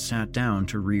 then sat down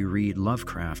to reread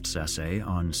Lovecraft's essay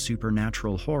on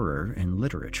supernatural horror in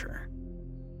literature.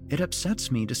 It upsets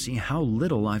me to see how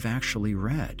little I've actually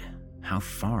read, how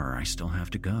far I still have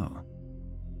to go.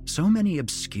 So many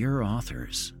obscure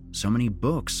authors, so many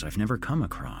books I've never come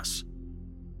across.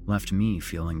 Left me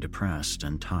feeling depressed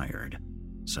and tired,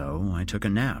 so I took a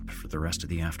nap for the rest of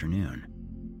the afternoon.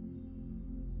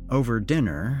 Over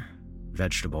dinner,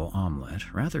 vegetable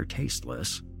omelet, rather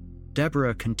tasteless,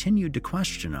 Deborah continued to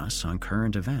question us on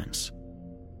current events.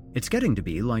 It's getting to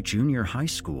be like junior high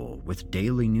school with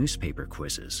daily newspaper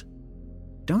quizzes.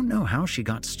 Don't know how she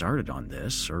got started on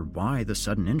this or why the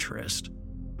sudden interest,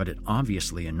 but it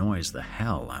obviously annoys the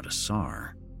hell out of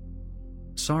Sar.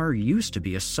 Sar used to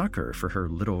be a sucker for her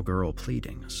little girl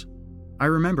pleadings. I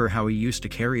remember how he used to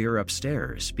carry her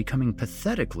upstairs, becoming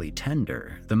pathetically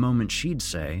tender the moment she'd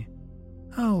say,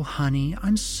 "Oh, honey,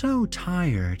 I'm so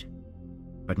tired."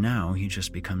 But now he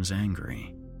just becomes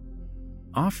angry.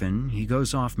 Often, he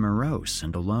goes off morose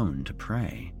and alone to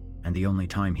pray, and the only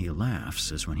time he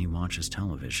laughs is when he watches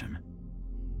television.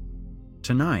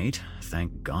 Tonight,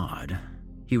 thank God,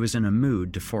 he was in a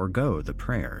mood to forego the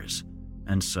prayers,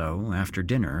 and so, after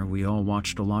dinner, we all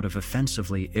watched a lot of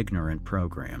offensively ignorant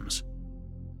programs.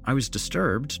 I was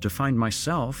disturbed to find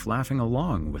myself laughing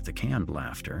along with the canned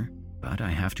laughter, but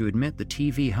I have to admit the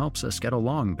TV helps us get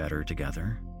along better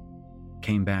together.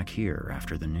 Came back here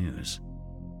after the news.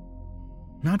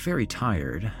 Not very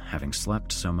tired, having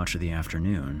slept so much of the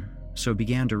afternoon, so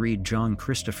began to read John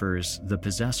Christopher's The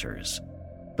Possessors.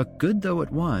 But good though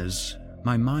it was,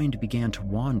 my mind began to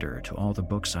wander to all the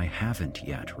books I haven't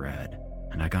yet read,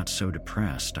 and I got so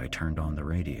depressed I turned on the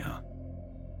radio.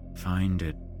 Find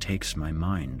it takes my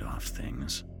mind off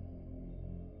things.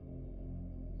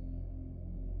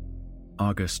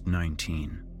 August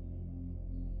 19.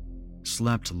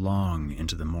 Slept long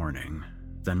into the morning,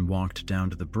 then walked down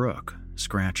to the brook,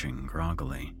 scratching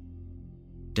groggily.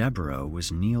 Deborah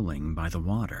was kneeling by the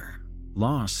water,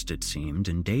 lost, it seemed,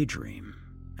 in daydream,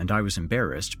 and I was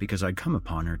embarrassed because I'd come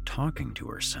upon her talking to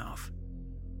herself.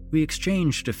 We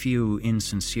exchanged a few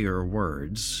insincere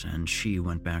words, and she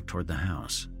went back toward the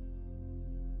house.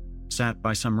 Sat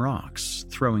by some rocks,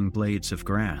 throwing blades of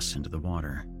grass into the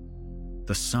water.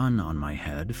 The sun on my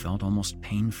head felt almost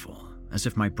painful, as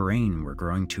if my brain were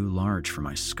growing too large for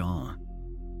my skull.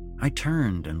 I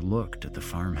turned and looked at the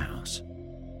farmhouse.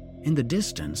 In the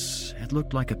distance, it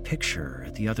looked like a picture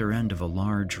at the other end of a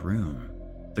large room.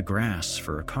 The grass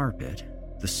for a carpet,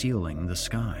 the ceiling the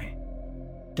sky.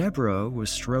 Deborah was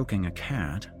stroking a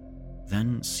cat,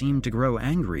 then seemed to grow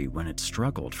angry when it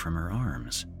struggled from her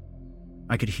arms.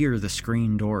 I could hear the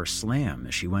screen door slam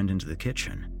as she went into the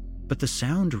kitchen, but the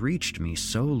sound reached me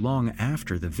so long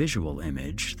after the visual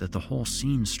image that the whole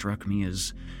scene struck me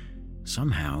as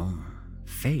somehow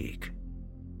fake.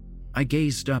 I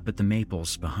gazed up at the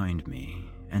maples behind me,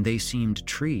 and they seemed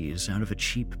trees out of a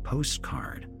cheap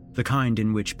postcard, the kind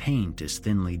in which paint is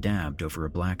thinly dabbed over a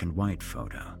black and white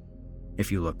photo.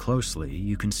 If you look closely,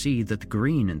 you can see that the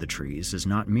green in the trees is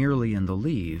not merely in the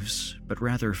leaves, but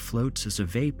rather floats as a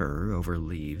vapor over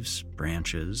leaves,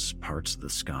 branches, parts of the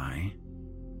sky.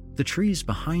 The trees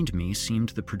behind me seemed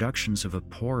the productions of a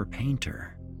poor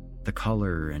painter, the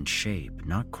color and shape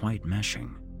not quite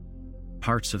meshing.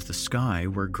 Parts of the sky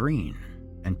were green,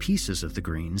 and pieces of the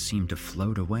green seemed to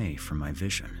float away from my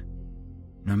vision.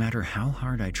 No matter how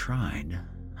hard I tried,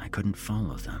 I couldn't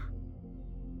follow them.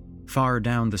 Far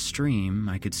down the stream,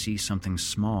 I could see something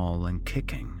small and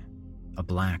kicking, a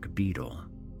black beetle,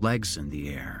 legs in the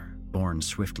air, borne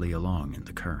swiftly along in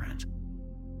the current.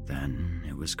 Then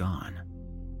it was gone.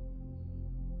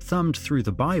 Thumbed through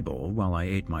the Bible while I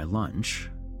ate my lunch,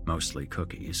 mostly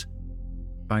cookies.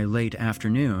 By late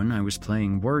afternoon, I was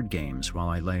playing word games while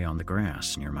I lay on the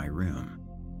grass near my room.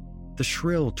 The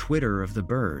shrill twitter of the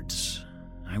birds,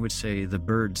 I would say the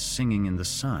birds singing in the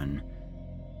sun,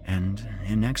 and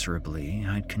inexorably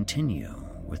I'd continue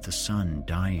with the sun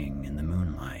dying in the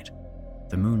moonlight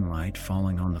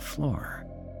falling on the floor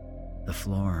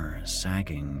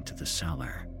sagging to the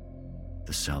cellar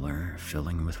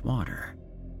filling with water,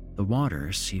 the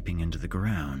water seeping into the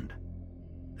ground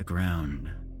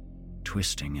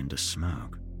twisting into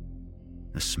smoke,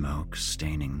 the smoke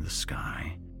staining the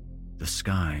sky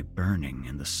burning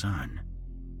in the sun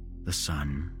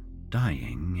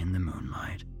dying in the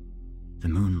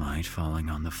moonlight falling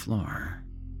on the floor.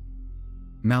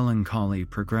 Melancholy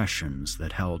progressions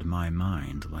that held my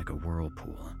mind like a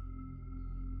whirlpool.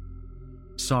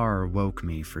 Sar woke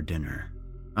me for dinner.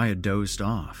 I had dozed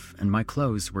off, and my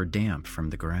clothes were damp from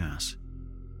the grass.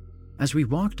 As we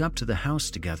walked up to the house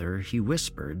together, he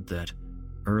whispered that,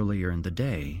 earlier in the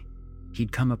day,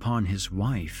 he'd come upon his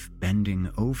wife bending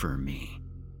over me,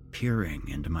 peering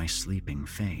into my sleeping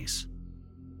face.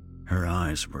 Her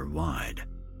eyes were wide,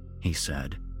 he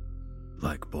said,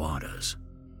 like Boada's.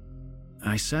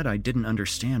 I said I didn't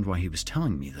understand why he was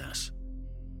telling me this.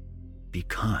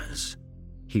 Because,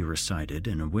 he recited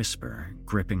in a whisper,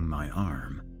 gripping my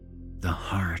arm, the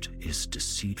heart is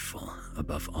deceitful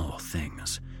above all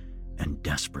things and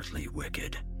desperately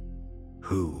wicked.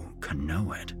 Who can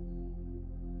know it?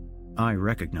 I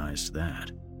recognized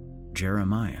that.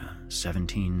 Jeremiah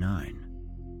 17:9.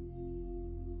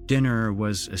 Dinner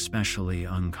was especially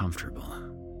uncomfortable.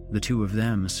 The two of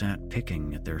them sat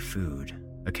picking at their food,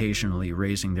 occasionally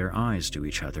raising their eyes to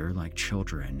each other like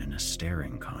children in a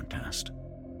staring contest.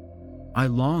 I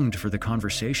longed for the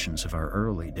conversations of our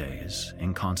early days,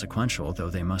 inconsequential though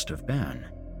they must have been,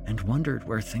 and wondered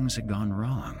where things had gone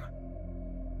wrong.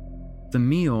 The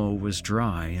meal was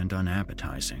dry and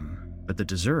unappetizing, but the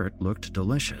dessert looked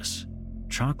delicious.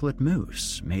 Chocolate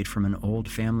mousse made from an old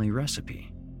family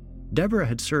recipe. Deborah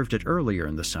had served it earlier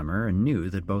in the summer and knew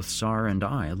that both Sar and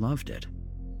I loved it.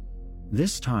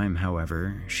 This time,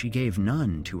 however, she gave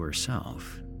none to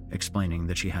herself, explaining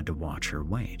that she had to watch her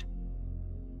weight.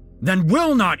 "Then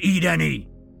we'll not eat any!"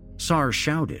 Sar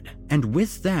shouted, and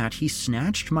with that he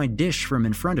snatched my dish from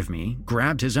in front of me,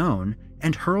 grabbed his own,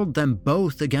 and hurled them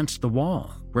both against the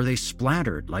wall, where they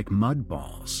splattered like mud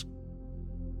balls.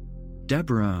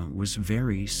 Deborah was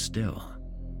very still,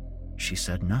 she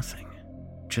said nothing,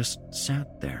 just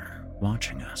sat there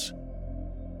watching us.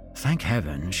 Thank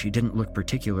heaven she didn't look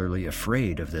particularly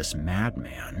afraid of this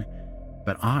madman,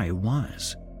 but I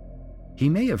was. He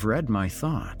may have read my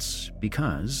thoughts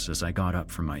because, as I got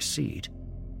up from my seat,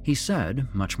 he said,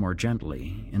 much more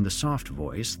gently, in the soft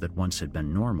voice that once had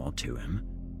been normal to him,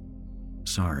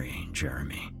 "Sorry,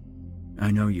 Jeremy. I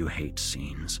know you hate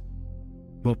scenes.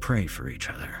 We'll pray for each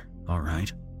other, all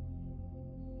right?"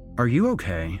 "Are you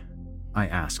okay?" I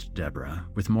asked Deborah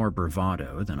with more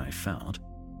bravado than I felt.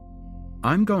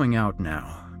 "I'm going out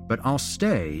now, but I'll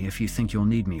stay if you think you'll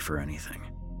need me for anything."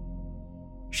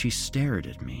 She stared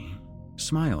at me,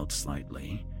 smiled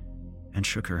slightly, and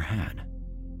shook her head.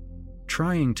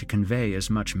 Trying to convey as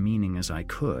much meaning as I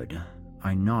could,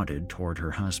 I nodded toward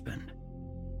her husband.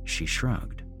 She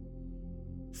shrugged.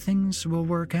 "Things will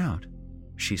work out,"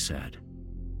 she said.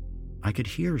 I could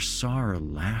hear Sar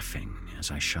laughing as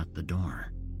I shut the door.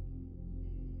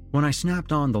 When I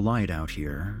snapped on the light out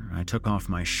here, I took off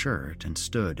my shirt and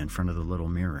stood in front of the little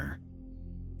mirror.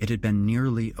 It had been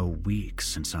nearly a week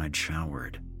since I'd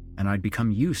showered, and I'd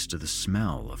become used to the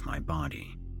smell of my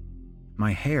body.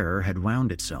 My hair had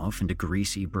wound itself into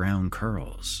greasy brown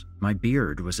curls, my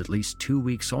beard was at least 2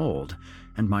 weeks old,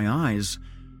 and my eyes,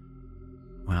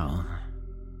 well,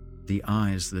 the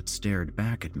eyes that stared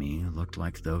back at me looked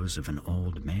like those of an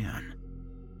old man.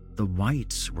 The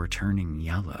whites were turning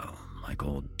yellow like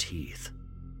old teeth.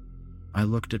 I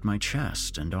looked at my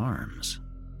chest and arms,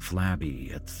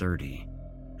 flabby at 30,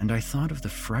 and I thought of the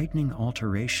frightening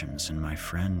alterations in my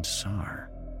friend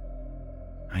Sar.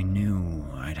 I knew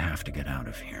I'd have to get out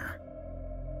of here.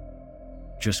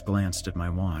 Just glanced at my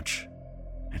watch.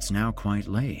 It's now quite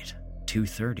late,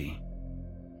 2:30.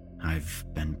 I've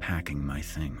been packing my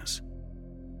things.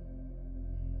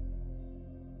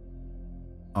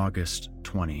 August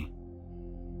 20.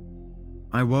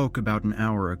 I woke about an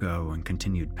hour ago and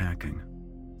continued packing.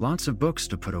 Lots of books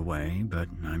to put away, but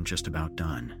I'm just about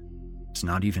done. It's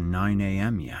not even 9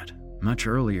 a.m. yet, much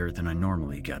earlier than I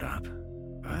normally get up,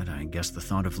 but I guess the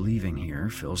thought of leaving here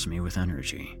fills me with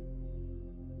energy.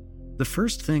 The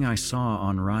first thing I saw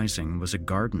on rising was a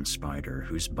garden spider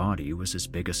whose body was as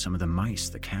big as some of the mice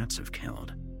the cats have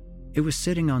killed. It was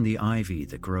sitting on the ivy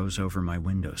that grows over my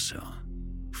windowsill,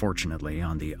 fortunately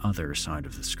on the other side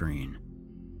of the screen.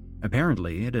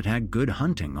 Apparently, it had had good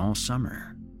hunting all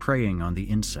summer, preying on the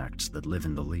insects that live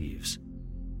in the leaves.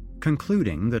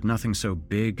 Concluding that nothing so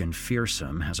big and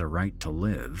fearsome has a right to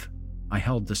live, I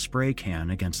held the spray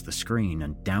can against the screen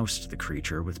and doused the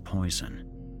creature with poison.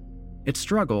 It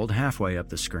struggled halfway up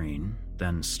the screen,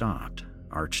 then stopped,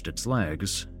 arched its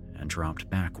legs, and dropped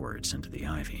backwards into the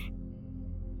ivy.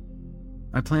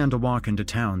 I planned to walk into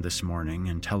town this morning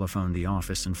and telephone the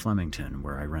office in Flemington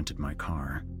where I rented my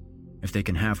car. If they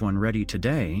can have one ready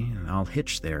today, I'll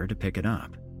hitch there to pick it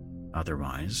up.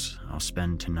 Otherwise, I'll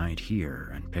spend tonight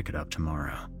here and pick it up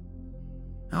tomorrow.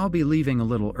 I'll be leaving a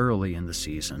little early in the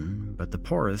season, but the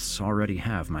Poroths already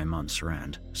have my month's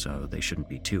rent, so they shouldn't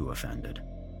be too offended.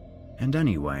 And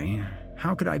anyway,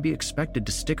 how could I be expected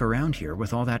to stick around here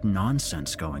with all that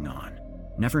nonsense going on,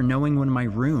 never knowing when my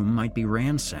room might be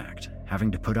ransacked,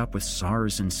 having to put up with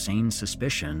Sar's insane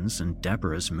suspicions and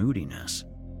Deborah's moodiness?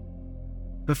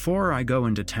 Before I go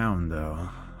into town, though,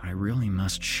 I really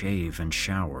must shave and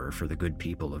shower for the good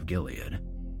people of Gilead.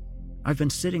 I've been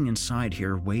sitting inside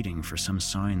here waiting for some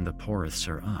sign the Poroths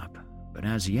are up, but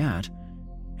as yet,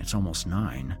 it's almost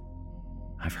 9.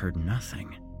 I've heard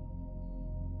nothing.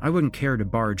 I wouldn't care to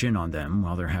barge in on them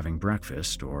while they're having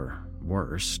breakfast, or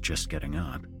worse, just getting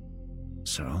up.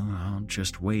 So I'll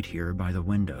just wait here by the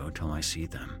window till I see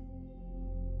them.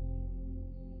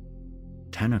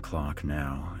 10 o'clock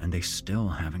now, and they still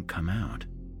haven't come out.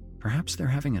 Perhaps they're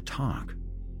having a talk.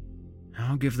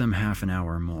 I'll give them half an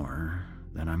hour more,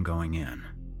 then I'm going in.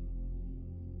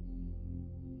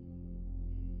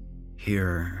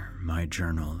 Here, my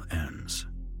journal ends.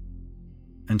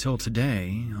 Until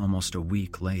today, almost a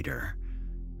week later,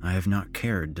 I have not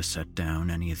cared to set down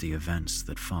any of the events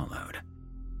that followed.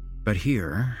 But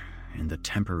here, in the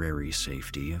temporary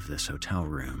safety of this hotel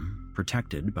room,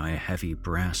 protected by a heavy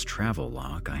brass travel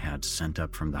lock I had sent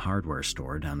up from the hardware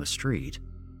store down the street,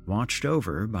 watched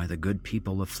over by the good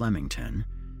people of Flemington,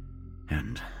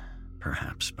 and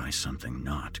perhaps by something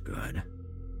not good,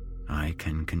 I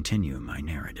can continue my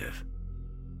narrative.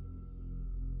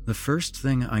 The first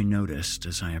thing I noticed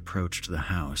as I approached the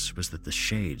house was that the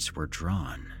shades were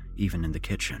drawn, even in the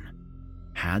kitchen.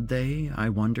 Had they, I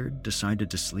wondered,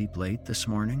 decided to sleep late this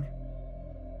morning?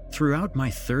 Throughout my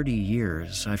 30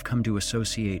 years, I've come to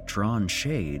associate drawn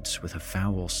shades with a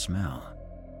foul smell.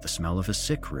 The smell of a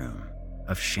sick room,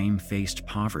 of shamefaced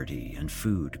poverty and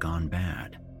food gone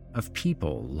bad, of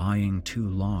people lying too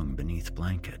long beneath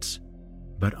blankets.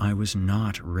 But I was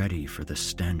not ready for the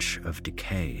stench of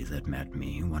decay that met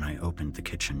me when I opened the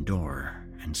kitchen door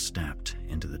and stepped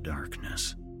into the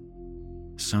darkness.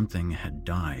 Something had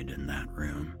died in that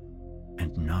room,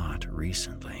 and not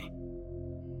recently.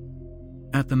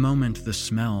 At the moment the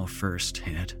smell first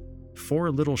hit, 4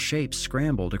 little shapes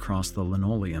scrambled across the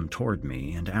linoleum toward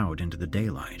me and out into the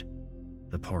daylight.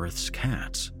 The Poroth's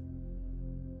cats.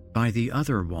 By the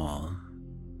other wall,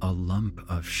 a lump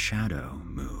of shadow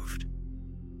moved.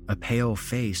 A pale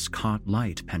face caught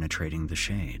light penetrating the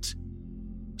shades.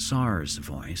 Sar's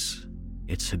voice,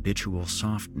 its habitual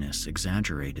softness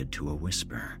exaggerated to a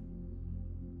whisper.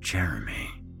 "Jeremy,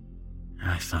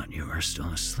 I thought you were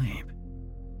still asleep.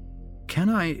 Can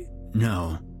I—"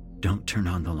 "No, don't turn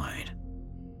on the light."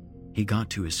 He got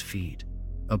to his feet,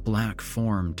 a black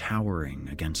form towering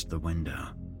against the window.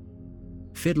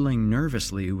 Fiddling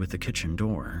nervously with the kitchen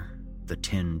door, the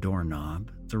tin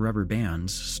doorknob, the rubber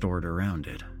bands stored around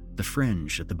it, the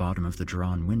fringe at the bottom of the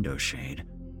drawn window shade,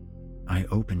 I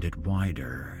opened it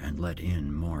wider and let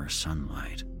in more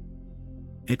sunlight.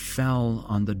 It fell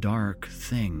on the dark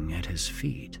thing at his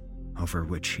feet, over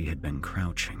which he had been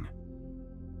crouching.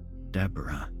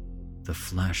 Deborah, the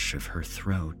flesh of her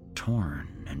throat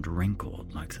torn and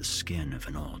wrinkled like the skin of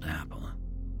an old apple.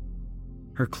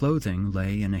 Her clothing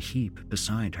lay in a heap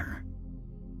beside her.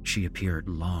 She appeared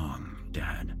long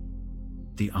dead.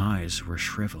 The eyes were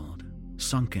shriveled,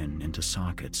 sunken into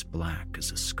sockets black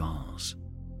as a skull's.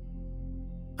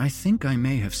 I think I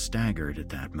may have staggered at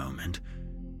that moment,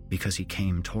 because he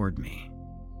came toward me.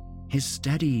 His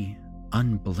steady,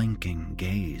 unblinking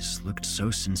gaze looked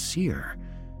so sincere,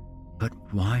 but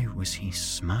why was he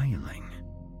smiling?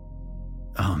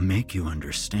 "I'll make you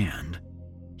understand,"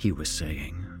 he was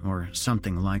saying, or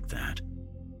something like that.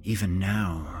 Even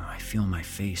now, I feel my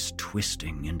face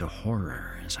twisting into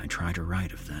horror as I try to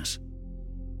write of this.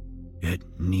 "It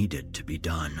needed to be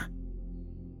done."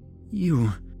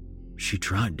 She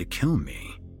tried to kill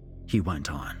me," he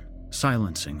went on,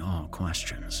 silencing all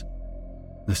questions.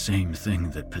 "The same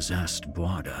thing that possessed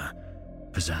Boada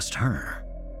possessed her."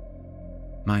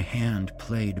 My hand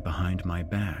played behind my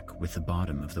back with the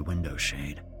bottom of the window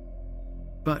shade.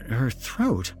 "But her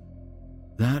throat?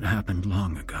 That happened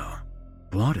long ago.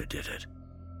 Boada did it.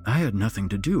 I had nothing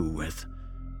to do with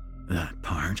that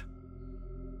part."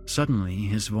 Suddenly,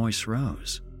 his voice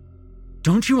rose.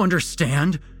 "Don't you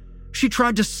understand? She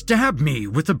tried to stab me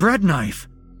with the bread knife."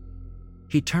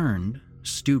 He turned,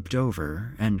 stooped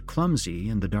over, and, clumsy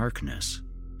in the darkness,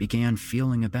 began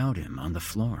feeling about him on the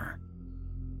floor.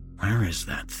 "Where is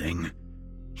that thing?"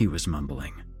 he was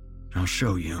mumbling. "I'll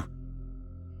show you."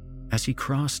 As he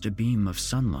crossed a beam of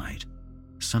sunlight,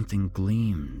 something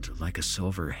gleamed like a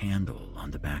silver handle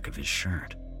on the back of his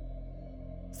shirt.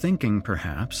 Thinking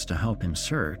perhaps to help him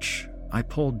search, I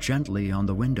pulled gently on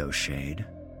the window shade,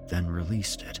 then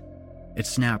released it. It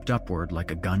snapped upward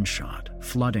like a gunshot,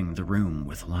 flooding the room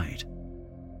with light.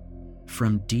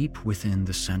 From deep within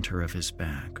the center of his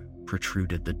back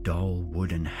protruded the dull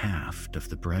wooden haft of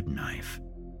the bread knife,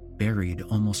 buried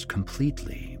almost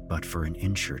completely but for an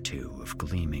inch or two of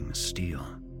gleaming steel.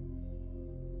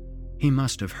 He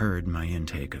must have heard my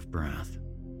intake of breath.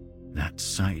 That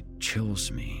sight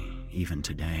chills me even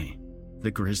today,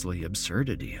 the grisly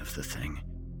absurdity of the thing.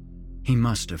 He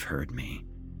must have heard me,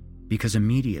 because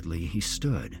immediately he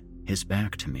stood, his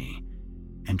back to me,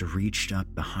 and reached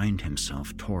up behind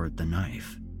himself toward the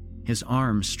knife, his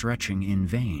arm stretching in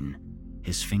vain,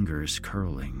 his fingers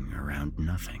curling around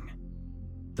nothing.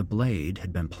 The blade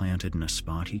had been planted in a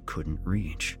spot he couldn't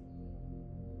reach.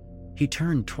 He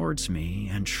turned towards me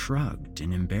and shrugged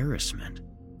in embarrassment,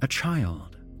 a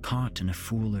child caught in a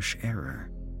foolish error.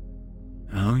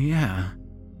 "Oh yeah,"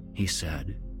 he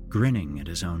said, grinning at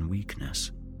his own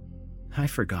weakness. "I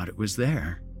forgot it was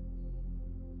there."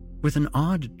 With an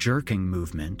odd jerking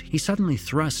movement, he suddenly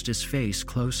thrust his face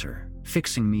closer,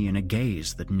 fixing me in a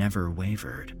gaze that never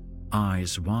wavered,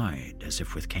 eyes wide as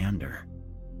if with candor.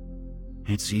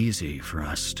 "It's easy for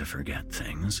us to forget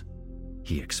things,"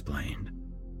 he explained.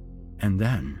 And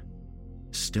then,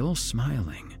 still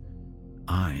smiling,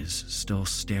 eyes still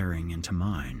staring into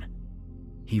mine,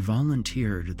 he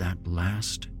volunteered that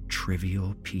last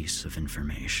trivial piece of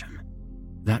information.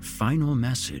 That final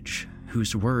message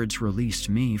whose words released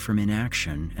me from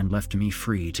inaction and left me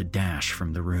free to dash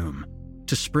from the room,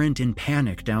 to sprint in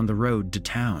panic down the road to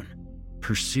town,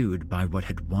 pursued by what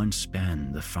had once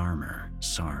been the farmer,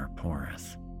 Sar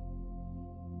Poroth.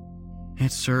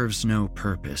 It serves no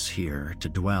purpose here to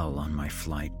dwell on my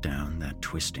flight down that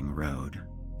twisting road,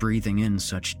 breathing in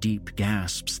such deep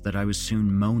gasps that I was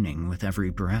soon moaning with every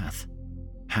breath.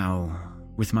 How,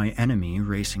 with my enemy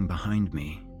racing behind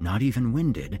me, not even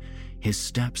winded, his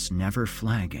steps never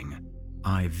flagging,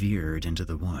 I veered into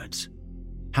the woods.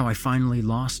 How I finally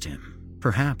lost him,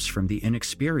 perhaps from the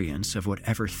inexperience of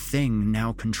whatever thing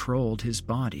now controlled his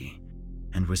body,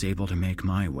 and was able to make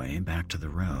my way back to the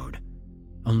road,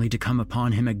 only to come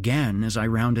upon him again as I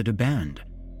rounded a bend.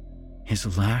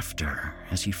 His laughter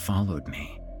as he followed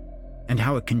me, and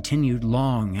how it continued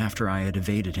long after I had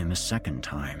evaded him a second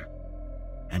time,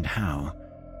 and how,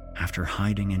 after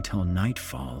hiding until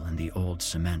nightfall in the old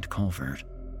cement culvert,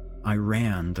 I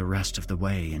ran the rest of the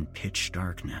way in pitch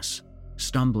darkness,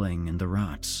 stumbling in the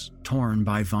ruts, torn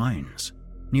by vines,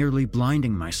 nearly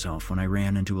blinding myself when I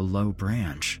ran into a low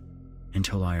branch,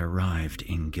 until I arrived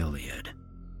in Gilead,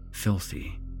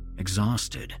 filthy,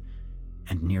 exhausted,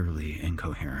 and nearly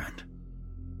incoherent.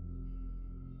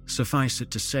 Suffice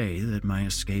it to say that my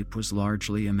escape was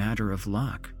largely a matter of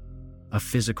luck, a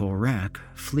physical wreck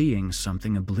fleeing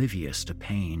something oblivious to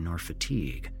pain or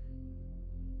fatigue.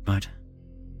 But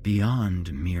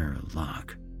beyond mere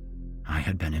luck, I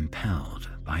had been impelled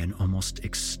by an almost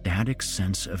ecstatic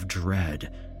sense of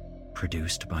dread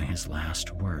produced by his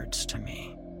last words to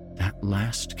me, that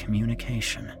last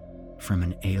communication from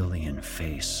an alien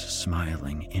face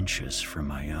smiling inches from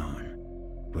my own,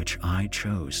 which I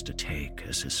chose to take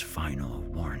as his final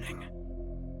warning.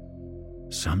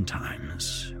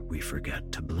 Sometimes we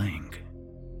forget to blink.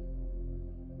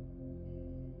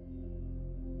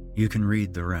 You can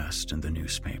read the rest in the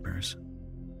newspapers.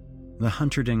 The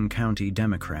Hunterdon County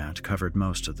Democrat covered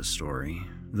most of the story,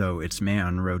 though its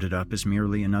man wrote it up as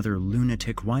merely another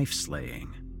lunatic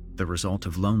wife-slaying, the result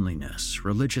of loneliness,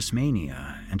 religious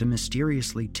mania, and a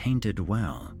mysteriously tainted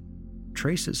well.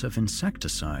 Traces of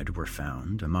insecticide were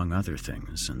found, among other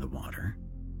things, in the water.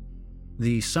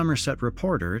 The Somerset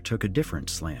Reporter took a different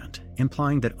slant,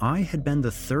 implying that I had been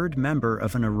the third member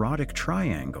of an erotic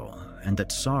triangle and that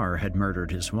Sarr had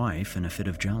murdered his wife in a fit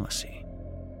of jealousy.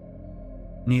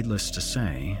 Needless to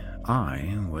say,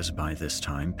 I was by this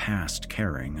time past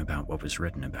caring about what was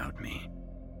written about me.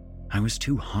 I was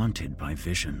too haunted by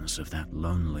visions of that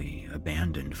lonely,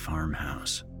 abandoned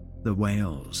farmhouse, the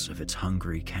wails of its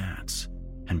hungry cats,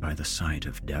 and by the sight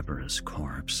of Deborah's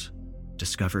corpse,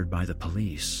 discovered by the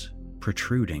police,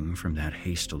 protruding from that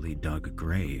hastily dug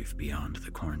grave beyond the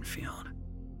cornfield.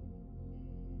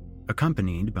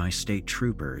 Accompanied by state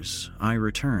troopers, I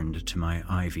returned to my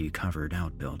ivy-covered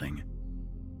outbuilding.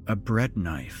 A bread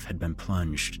knife had been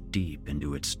plunged deep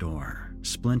into its door,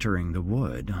 splintering the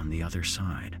wood on the other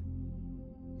side.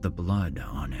 The blood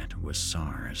on it was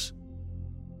Sarr's.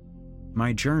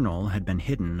 My journal had been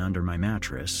hidden under my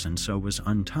mattress and so was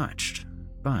untouched,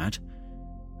 but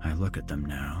I look at them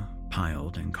now,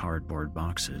 piled in cardboard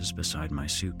boxes beside my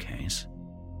suitcase.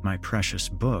 My precious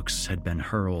books had been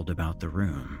hurled about the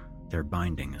room, their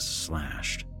bindings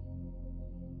slashed.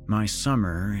 My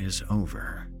summer is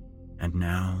over, and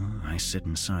now I sit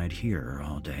inside here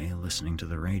all day listening to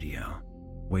the radio,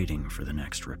 waiting for the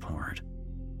next report.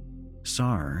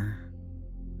 Sarr,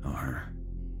 or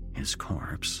his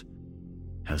corpse,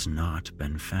 has not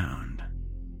been found.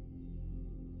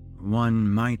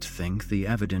 One might think the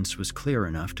evidence was clear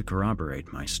enough to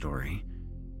corroborate my story,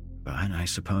 but I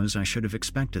suppose I should have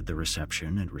expected the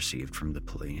reception it received from the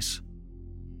police.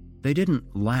 They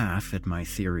didn't laugh at my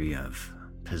theory of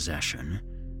possession,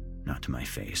 not to my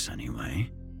face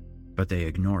anyway, but they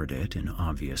ignored it in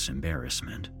obvious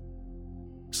embarrassment.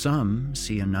 Some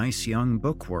see a nice young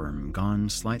bookworm gone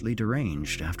slightly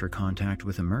deranged after contact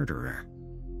with a murderer.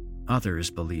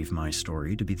 Others believe my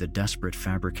story to be the desperate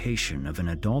fabrication of an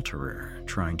adulterer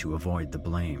trying to avoid the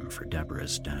blame for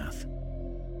Deborah's death.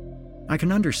 I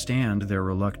can understand their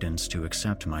reluctance to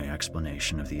accept my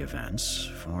explanation of the events,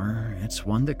 for it's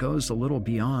one that goes a little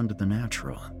beyond the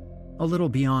natural, a little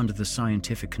beyond the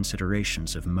scientific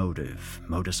considerations of motive,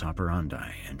 modus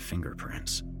operandi, and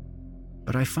fingerprints.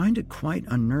 But I find it quite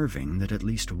unnerving that at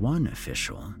least one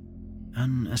official,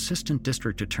 an assistant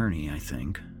district attorney, I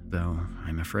think, though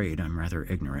I'm afraid I'm rather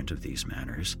ignorant of these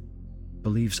matters,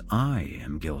 believes I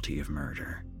am guilty of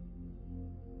murder.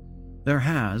 There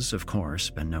has, of course,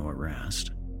 been no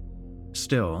arrest.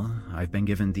 Still, I've been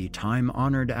given the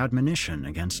time-honored admonition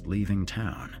against leaving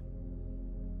town.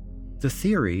 The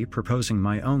theory proposing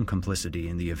my own complicity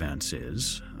in the events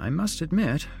is, I must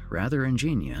admit, rather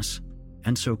ingenious,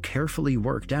 and so carefully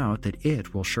worked out that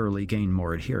it will surely gain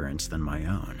more adherents than my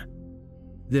own.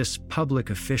 This public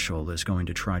official is going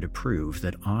to try to prove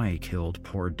that I killed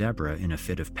poor Deborah in a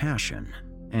fit of passion,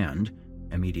 and,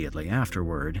 immediately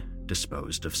afterward,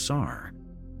 disposed of Sarr.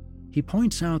 He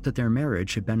points out that their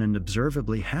marriage had been an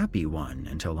observably happy one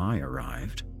until I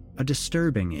arrived, a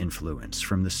disturbing influence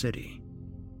from the city.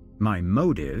 My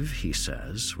motive, he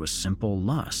says, was simple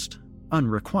lust,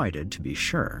 unrequited to be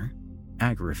sure,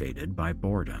 aggravated by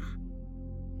boredom.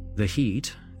 The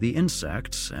heat, the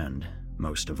insects, and,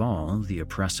 most of all, the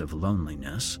oppressive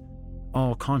loneliness,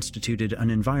 all constituted an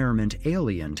environment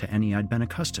alien to any I'd been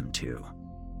accustomed to,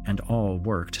 and all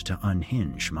worked to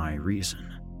unhinge my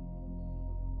reason.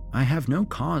 I have no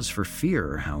cause for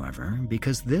fear, however,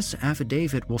 because this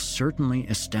affidavit will certainly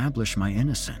establish my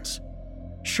innocence.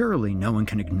 Surely no one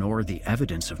can ignore the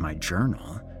evidence of my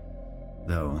journal,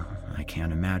 though I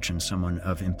can't imagine someone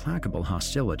of implacable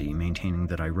hostility maintaining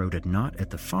that I wrote it not at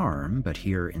the farm, but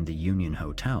here in the Union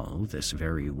Hotel this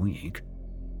very week.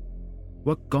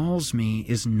 What galls me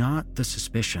is not the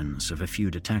suspicions of a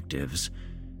few detectives,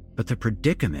 but the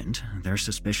predicament their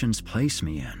suspicions place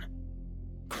me in.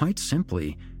 Quite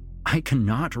simply, I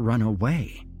cannot run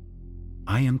away.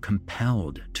 I am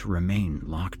compelled to remain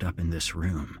locked up in this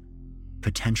room,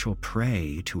 potential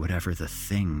prey to whatever the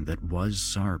thing that was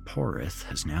Tsar Poroth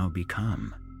has now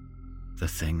become. The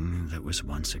thing that was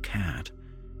once a cat,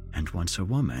 and once a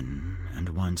woman, and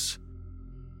once...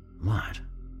 what?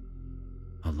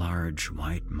 A large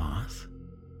white moth?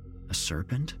 A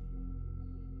serpent?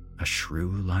 A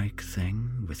shrew-like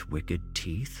thing with wicked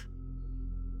teeth?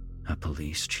 A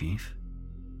police chief?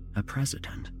 A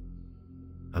president?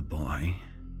 A boy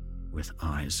with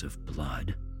eyes of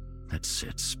blood that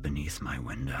sits beneath my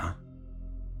window?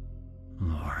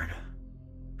 Lord,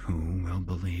 who will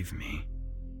believe me?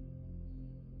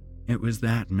 It was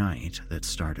that night that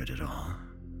started it all.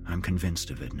 I'm convinced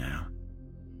of it now.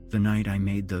 The night I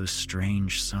made those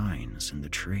strange signs in the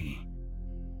tree.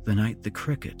 The night the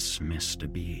crickets missed a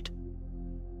beat.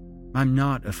 I'm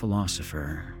not a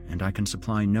philosopher, and I can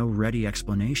supply no ready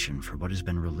explanation for what has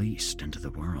been released into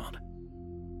the world.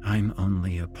 I'm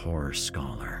only a poor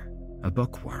scholar, a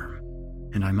bookworm,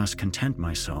 and I must content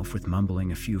myself with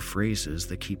mumbling a few phrases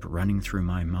that keep running through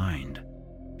my mind.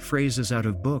 Phrases out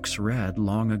of books read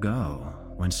long ago,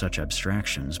 when such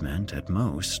abstractions meant, at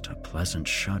most, a pleasant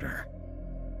shudder.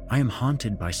 I am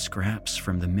haunted by scraps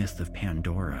from the myth of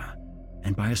Pandora,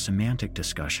 and by a semantic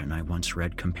discussion I once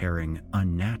read comparing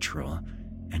unnatural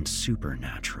and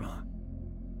supernatural,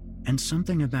 and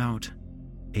something about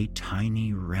a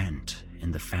tiny rent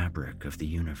in the fabric of the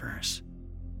universe,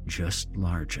 just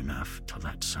large enough to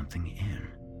let something in,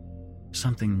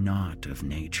 something not of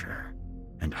nature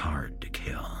and hard to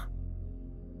kill,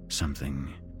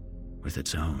 something with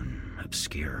its own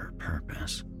obscure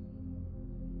purpose.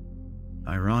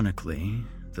 Ironically,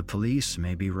 the police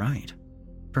may be right.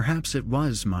 Perhaps it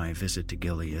was my visit to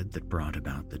Gilead that brought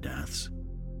about the deaths.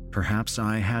 Perhaps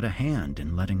I had a hand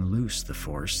in letting loose the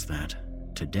force that,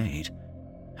 to date,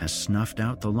 has snuffed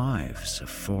out the lives of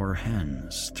 4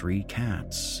 hens, 3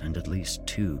 cats, and at least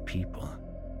 2 people,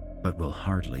 but will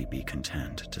hardly be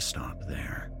content to stop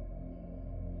there.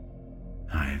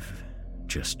 I've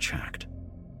just checked.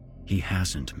 He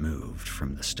hasn't moved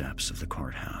from the steps of the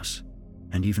courthouse,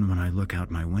 and even when I look out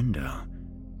my window,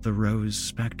 the rose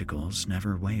spectacles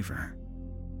never waver.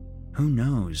 Who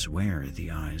knows where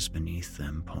the eyes beneath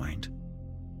them point?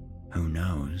 Who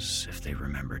knows if they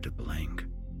remember to blink?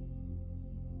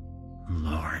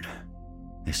 Lord,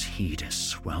 this heat is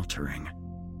sweltering.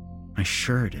 My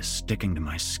shirt is sticking to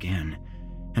my skin,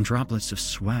 and droplets of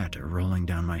sweat are rolling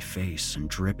down my face and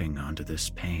dripping onto this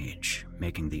page,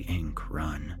 making the ink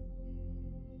run.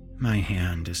 My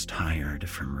hand is tired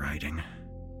from writing.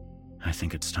 I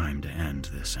think it's time to end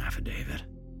this affidavit.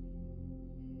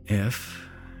 If,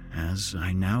 as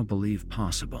I now believe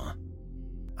possible,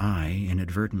 I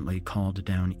inadvertently called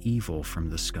down evil from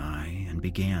the sky and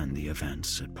began the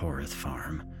events at Poroth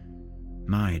Farm,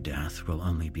 my death will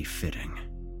only be fitting.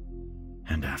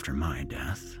 And after my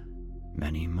death,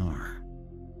 many more.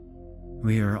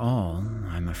 We are all,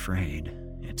 I'm afraid,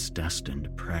 its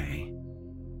destined prey.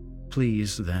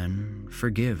 Please, then,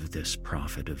 forgive this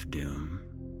prophet of doom,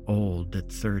 old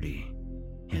at 30,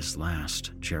 his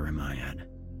last Jeremiad.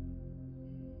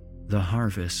 The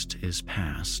harvest is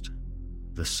past,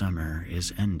 the summer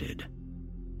is ended,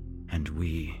 and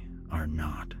we are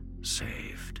not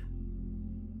saved.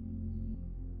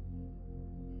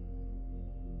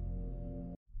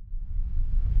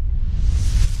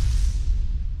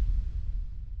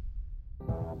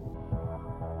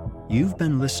 You've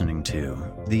been listening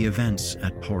to The Events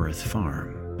at Poroth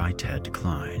Farm by Ted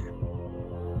Klein.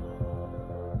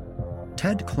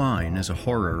 Ted Klein is a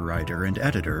horror writer and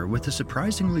editor with a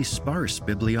surprisingly sparse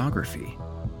bibliography.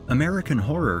 American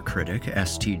horror critic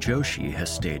S.T. Joshi has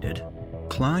stated,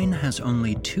 Cline has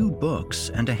only 2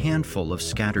 books and a handful of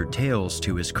scattered tales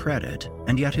to his credit,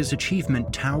 and yet his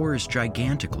achievement towers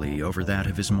gigantically over that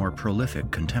of his more prolific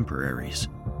contemporaries.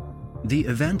 The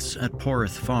Events at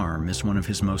Poroth Farm is one of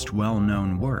his most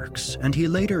well-known works, and he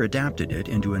later adapted it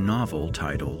into a novel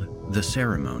titled The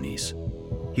Ceremonies.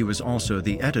 He was also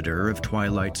the editor of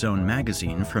Twilight Zone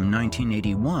magazine from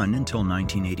 1981 until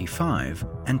 1985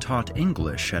 and taught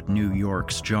English at New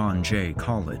York's John Jay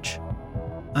College.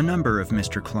 A number of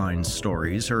Mr. Cline's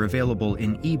stories are available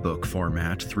in ebook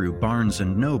format through Barnes &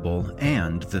 Noble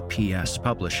and the PS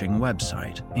Publishing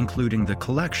website, including the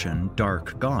collection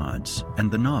Dark Gods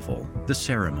and the novel The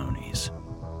Ceremonies.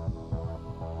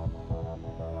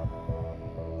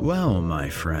 Well, my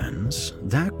friends,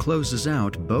 that closes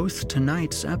out both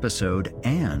tonight's episode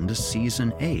and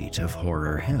Season 8 of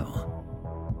Horror Hill.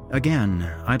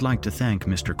 Again, I'd like to thank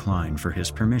Mr. Cline for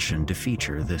his permission to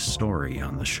feature this story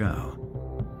on the show.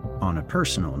 On a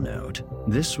personal note,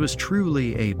 this was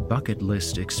truly a bucket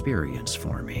list experience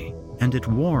for me, and it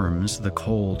warms the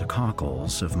cold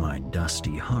cockles of my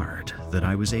dusty heart that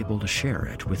I was able to share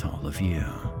it with all of you.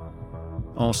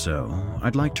 Also,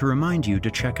 I'd like to remind you to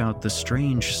check out the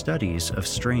Strange Studies of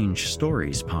Strange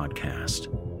Stories podcast.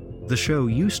 The show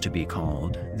used to be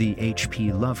called the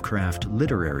H.P. Lovecraft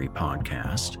Literary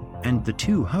Podcast, and the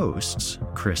 2 hosts,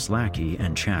 Chris Lackey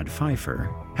and Chad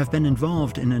Pfeiffer, have been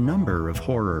involved in a number of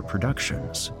horror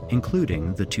productions,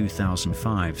 including the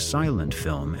 2005 silent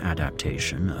film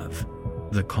adaptation of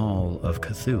The Call of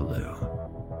Cthulhu.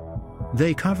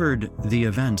 They covered the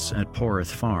events at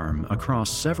Poroth Farm across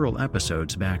several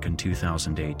episodes back in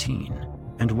 2018,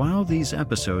 and while these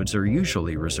episodes are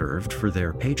usually reserved for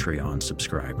their Patreon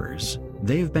subscribers,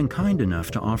 they've been kind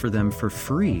enough to offer them for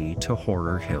free to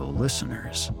Horror Hill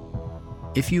listeners.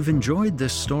 If you've enjoyed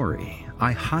this story,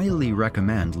 I highly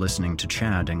recommend listening to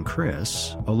Chad and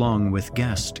Chris, along with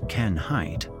guest Ken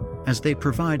Haidt, as they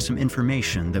provide some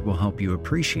information that will help you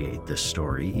appreciate this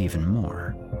story even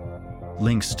more.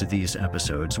 Links to these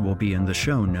episodes will be in the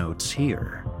show notes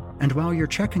here, and while you're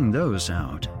checking those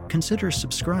out, consider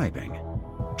subscribing.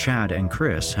 Chad and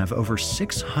Chris have over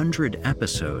 600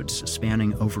 episodes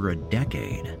spanning over a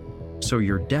decade, so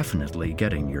you're definitely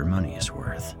getting your money's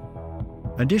worth.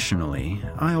 Additionally,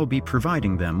 I'll be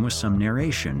providing them with some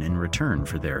narration in return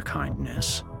for their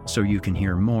kindness, so you can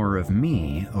hear more of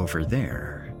me over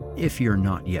there, if you're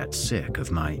not yet sick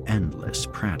of my endless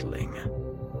prattling.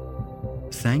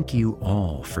 Thank you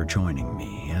all for joining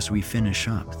me as we finish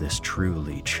up this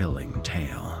truly chilling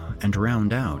tale and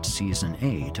round out Season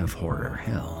 8 of Horror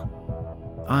Hill.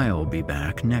 I'll be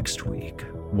back next week,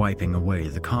 wiping away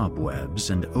the cobwebs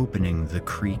and opening the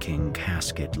creaking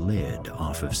casket lid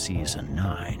off of Season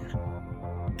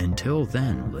 9. Until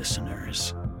then,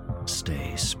 listeners,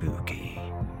 stay spooky.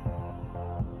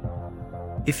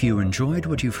 If you enjoyed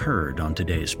what you've heard on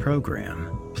today's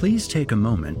program, please take a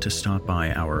moment to stop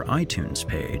by our iTunes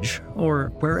page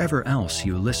or wherever else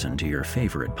you listen to your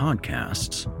favorite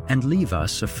podcasts and leave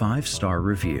us a 5-star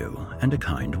review and a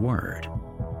kind word.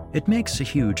 It makes a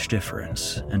huge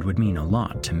difference and would mean a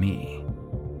lot to me.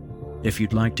 If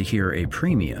you'd like to hear a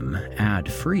premium,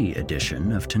 ad-free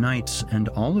edition of tonight's and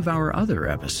all of our other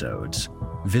episodes,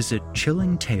 visit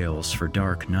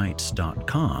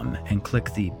chillingtalesfordarknights.com and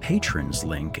click the Patrons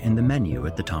link in the menu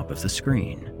at the top of the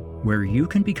screen, where you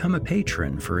can become a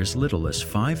patron for as little as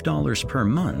 $5 per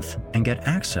month and get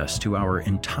access to our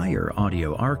entire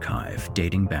audio archive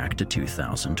dating back to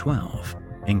 2012,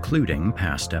 including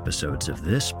past episodes of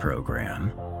this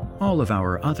program, all of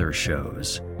our other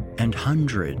shows, and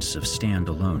hundreds of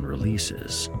standalone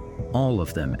releases, all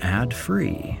of them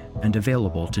ad-free and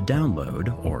available to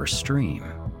download or stream.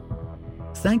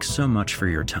 Thanks so much for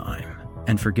your time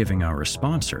and for giving our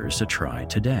sponsors a try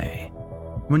today.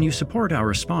 When you support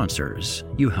our sponsors,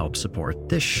 you help support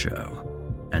this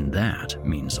show, and that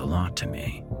means a lot to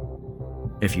me.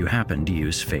 If you happen to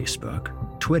use Facebook,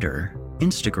 Twitter,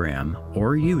 Instagram,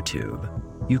 or YouTube,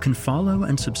 you can follow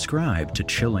and subscribe to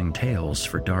Chilling Tales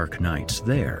for Dark Nights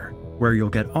there, where you'll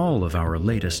get all of our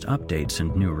latest updates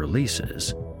and new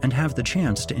releases, and have the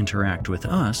chance to interact with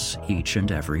us each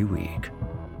and every week.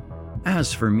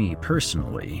 As for me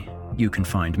personally, you can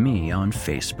find me on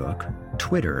Facebook,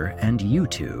 Twitter, and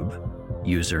YouTube,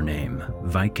 username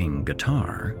Viking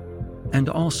Guitar, and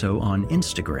also on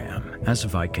Instagram as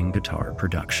Viking Guitar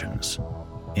Productions.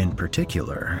 In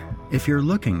particular, if you're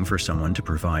looking for someone to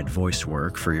provide voice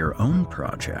work for your own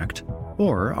project,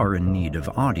 or are in need of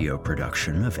audio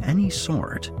production of any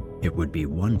sort, it would be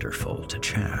wonderful to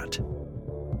chat.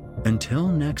 Until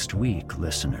next week,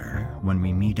 listener, when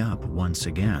we meet up once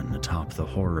again atop the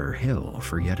Horror Hill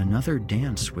for yet another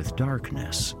dance with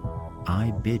darkness,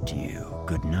 I bid you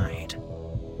good night.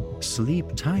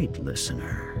 Sleep tight,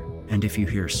 listener, and if you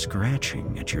hear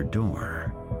scratching at your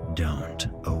door, don't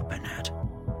open it.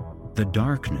 The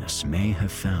darkness may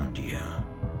have found you,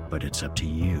 but it's up to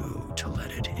you to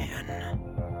let it in.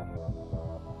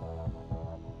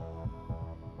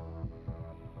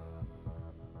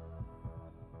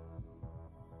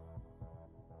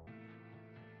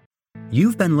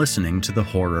 You've been listening to the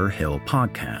Horror Hill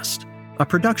Podcast, a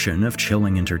production of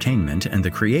Chilling Entertainment and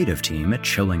the creative team at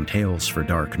Chilling Tales for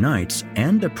Dark Nights,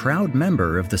 and a proud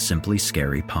member of the Simply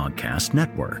Scary Podcast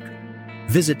Network.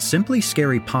 Visit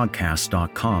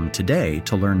simplyscarypodcast.com today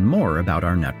to learn more about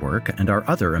our network and our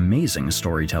other amazing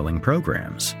storytelling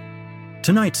programs.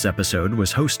 Tonight's episode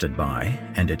was hosted by,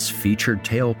 and its featured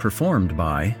tale performed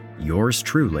by, yours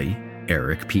truly,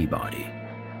 Eric Peabody.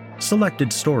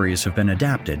 Selected stories have been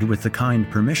adapted with the kind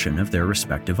permission of their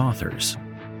respective authors.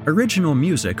 Original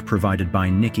music provided by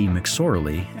Nikki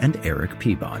McSorley and Eric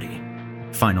Peabody.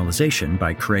 Finalization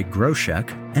by Craig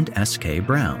Groshek and S.K.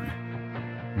 Brown.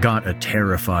 Got a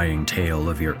terrifying tale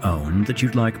of your own that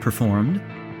you'd like performed?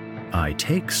 I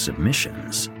take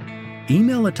submissions.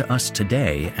 Email it to us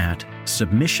today at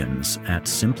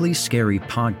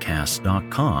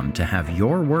submissions@simplyscarypodcast.com to have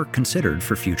your work considered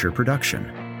for future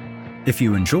production. If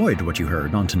you enjoyed what you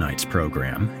heard on tonight's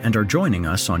program and are joining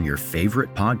us on your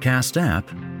favorite podcast app,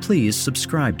 please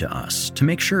subscribe to us to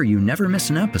make sure you never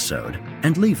miss an episode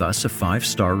and leave us a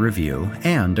 5-star review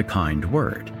and a kind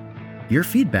word. Your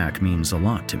feedback means a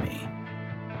lot to me.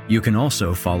 You can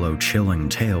also follow Chilling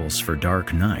Tales for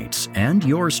Dark Nights and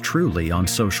yours truly on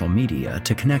social media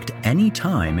to connect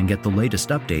anytime and get the latest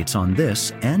updates on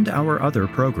this and our other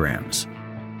programs.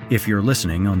 If you're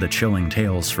listening on the Chilling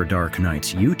Tales for Dark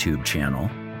Nights YouTube channel,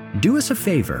 do us a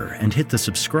favor and hit the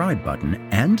subscribe button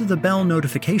and the bell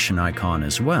notification icon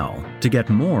as well to get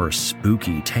more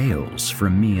spooky tales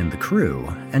from me and the crew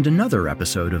and another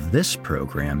episode of this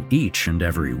program each and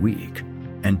every week.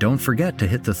 And don't forget to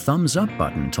hit the thumbs up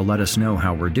button to let us know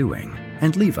how we're doing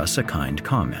and leave us a kind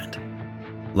comment.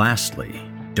 Lastly,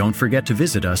 don't forget to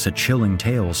visit us at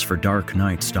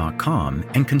chillingtalesfordarknights.com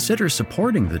and consider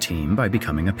supporting the team by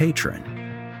becoming a patron.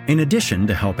 In addition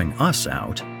to helping us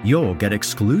out, you'll get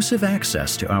exclusive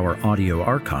access to our audio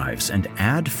archives and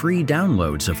ad-free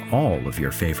downloads of all of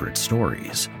your favorite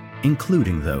stories,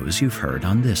 including those you've heard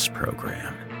on this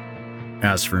program.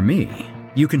 As for me,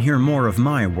 you can hear more of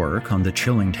my work on the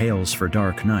Chilling Tales for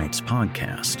Dark Nights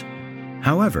podcast.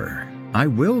 However, I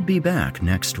will be back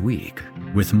next week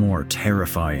with more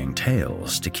terrifying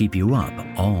tales to keep you up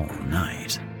all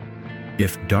night.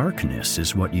 If darkness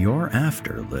is what you're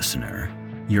after, listener,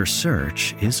 your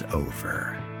search is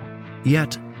over.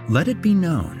 Yet, let it be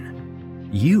known,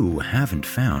 you haven't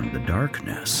found the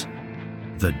darkness.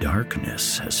 The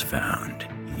darkness has found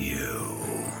you.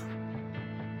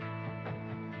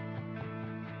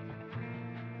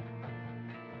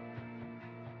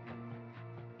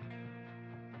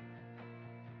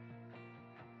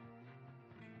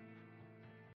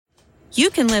 You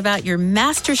can live out your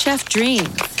MasterChef dreams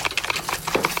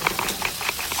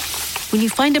when you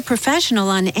find a professional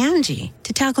on Angie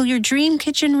to tackle your dream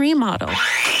kitchen remodel.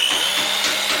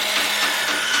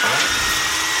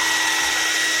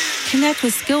 Connect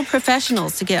with skilled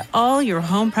professionals to get all your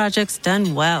home projects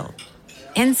done well.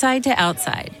 Inside to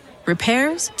outside,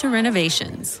 repairs to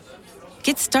renovations.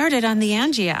 Get started on the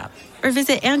Angie app or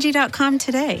visit Angie.com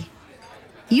today.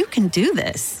 You can do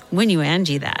this when you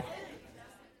Angie that.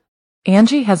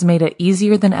 Angie has made it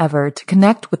easier than ever to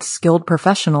connect with skilled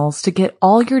professionals to get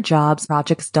all your jobs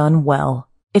projects done well.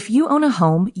 If you own a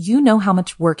home, you know how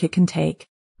much work it can take,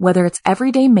 whether it's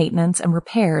everyday maintenance and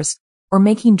repairs or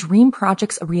making dream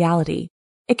projects a reality.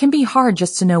 It can be hard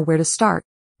just to know where to start,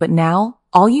 but now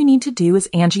all you need to do is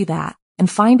Angie that and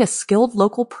find a skilled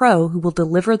local pro who will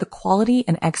deliver the quality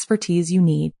and expertise you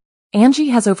need. Angie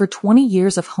has over 20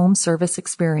 years of home service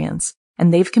experience,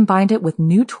 and they've combined it with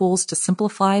new tools to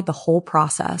simplify the whole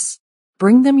process.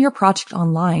 Bring them your project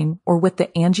online or with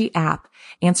the Angie app,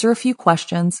 answer a few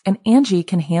questions, and Angie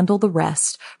can handle the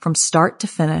rest from start to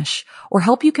finish, or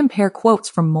help you compare quotes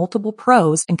from multiple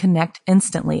pros and connect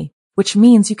instantly, which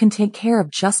means you can take care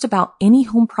of just about any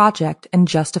home project in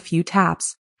just a few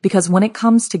taps. Because when it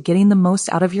comes to getting the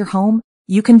most out of your home,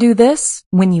 you can do this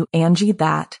when you Angie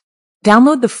that.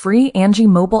 Download the free Angie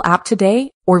mobile app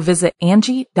today or visit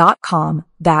Angie.com.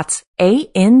 That's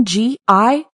ANGI.com.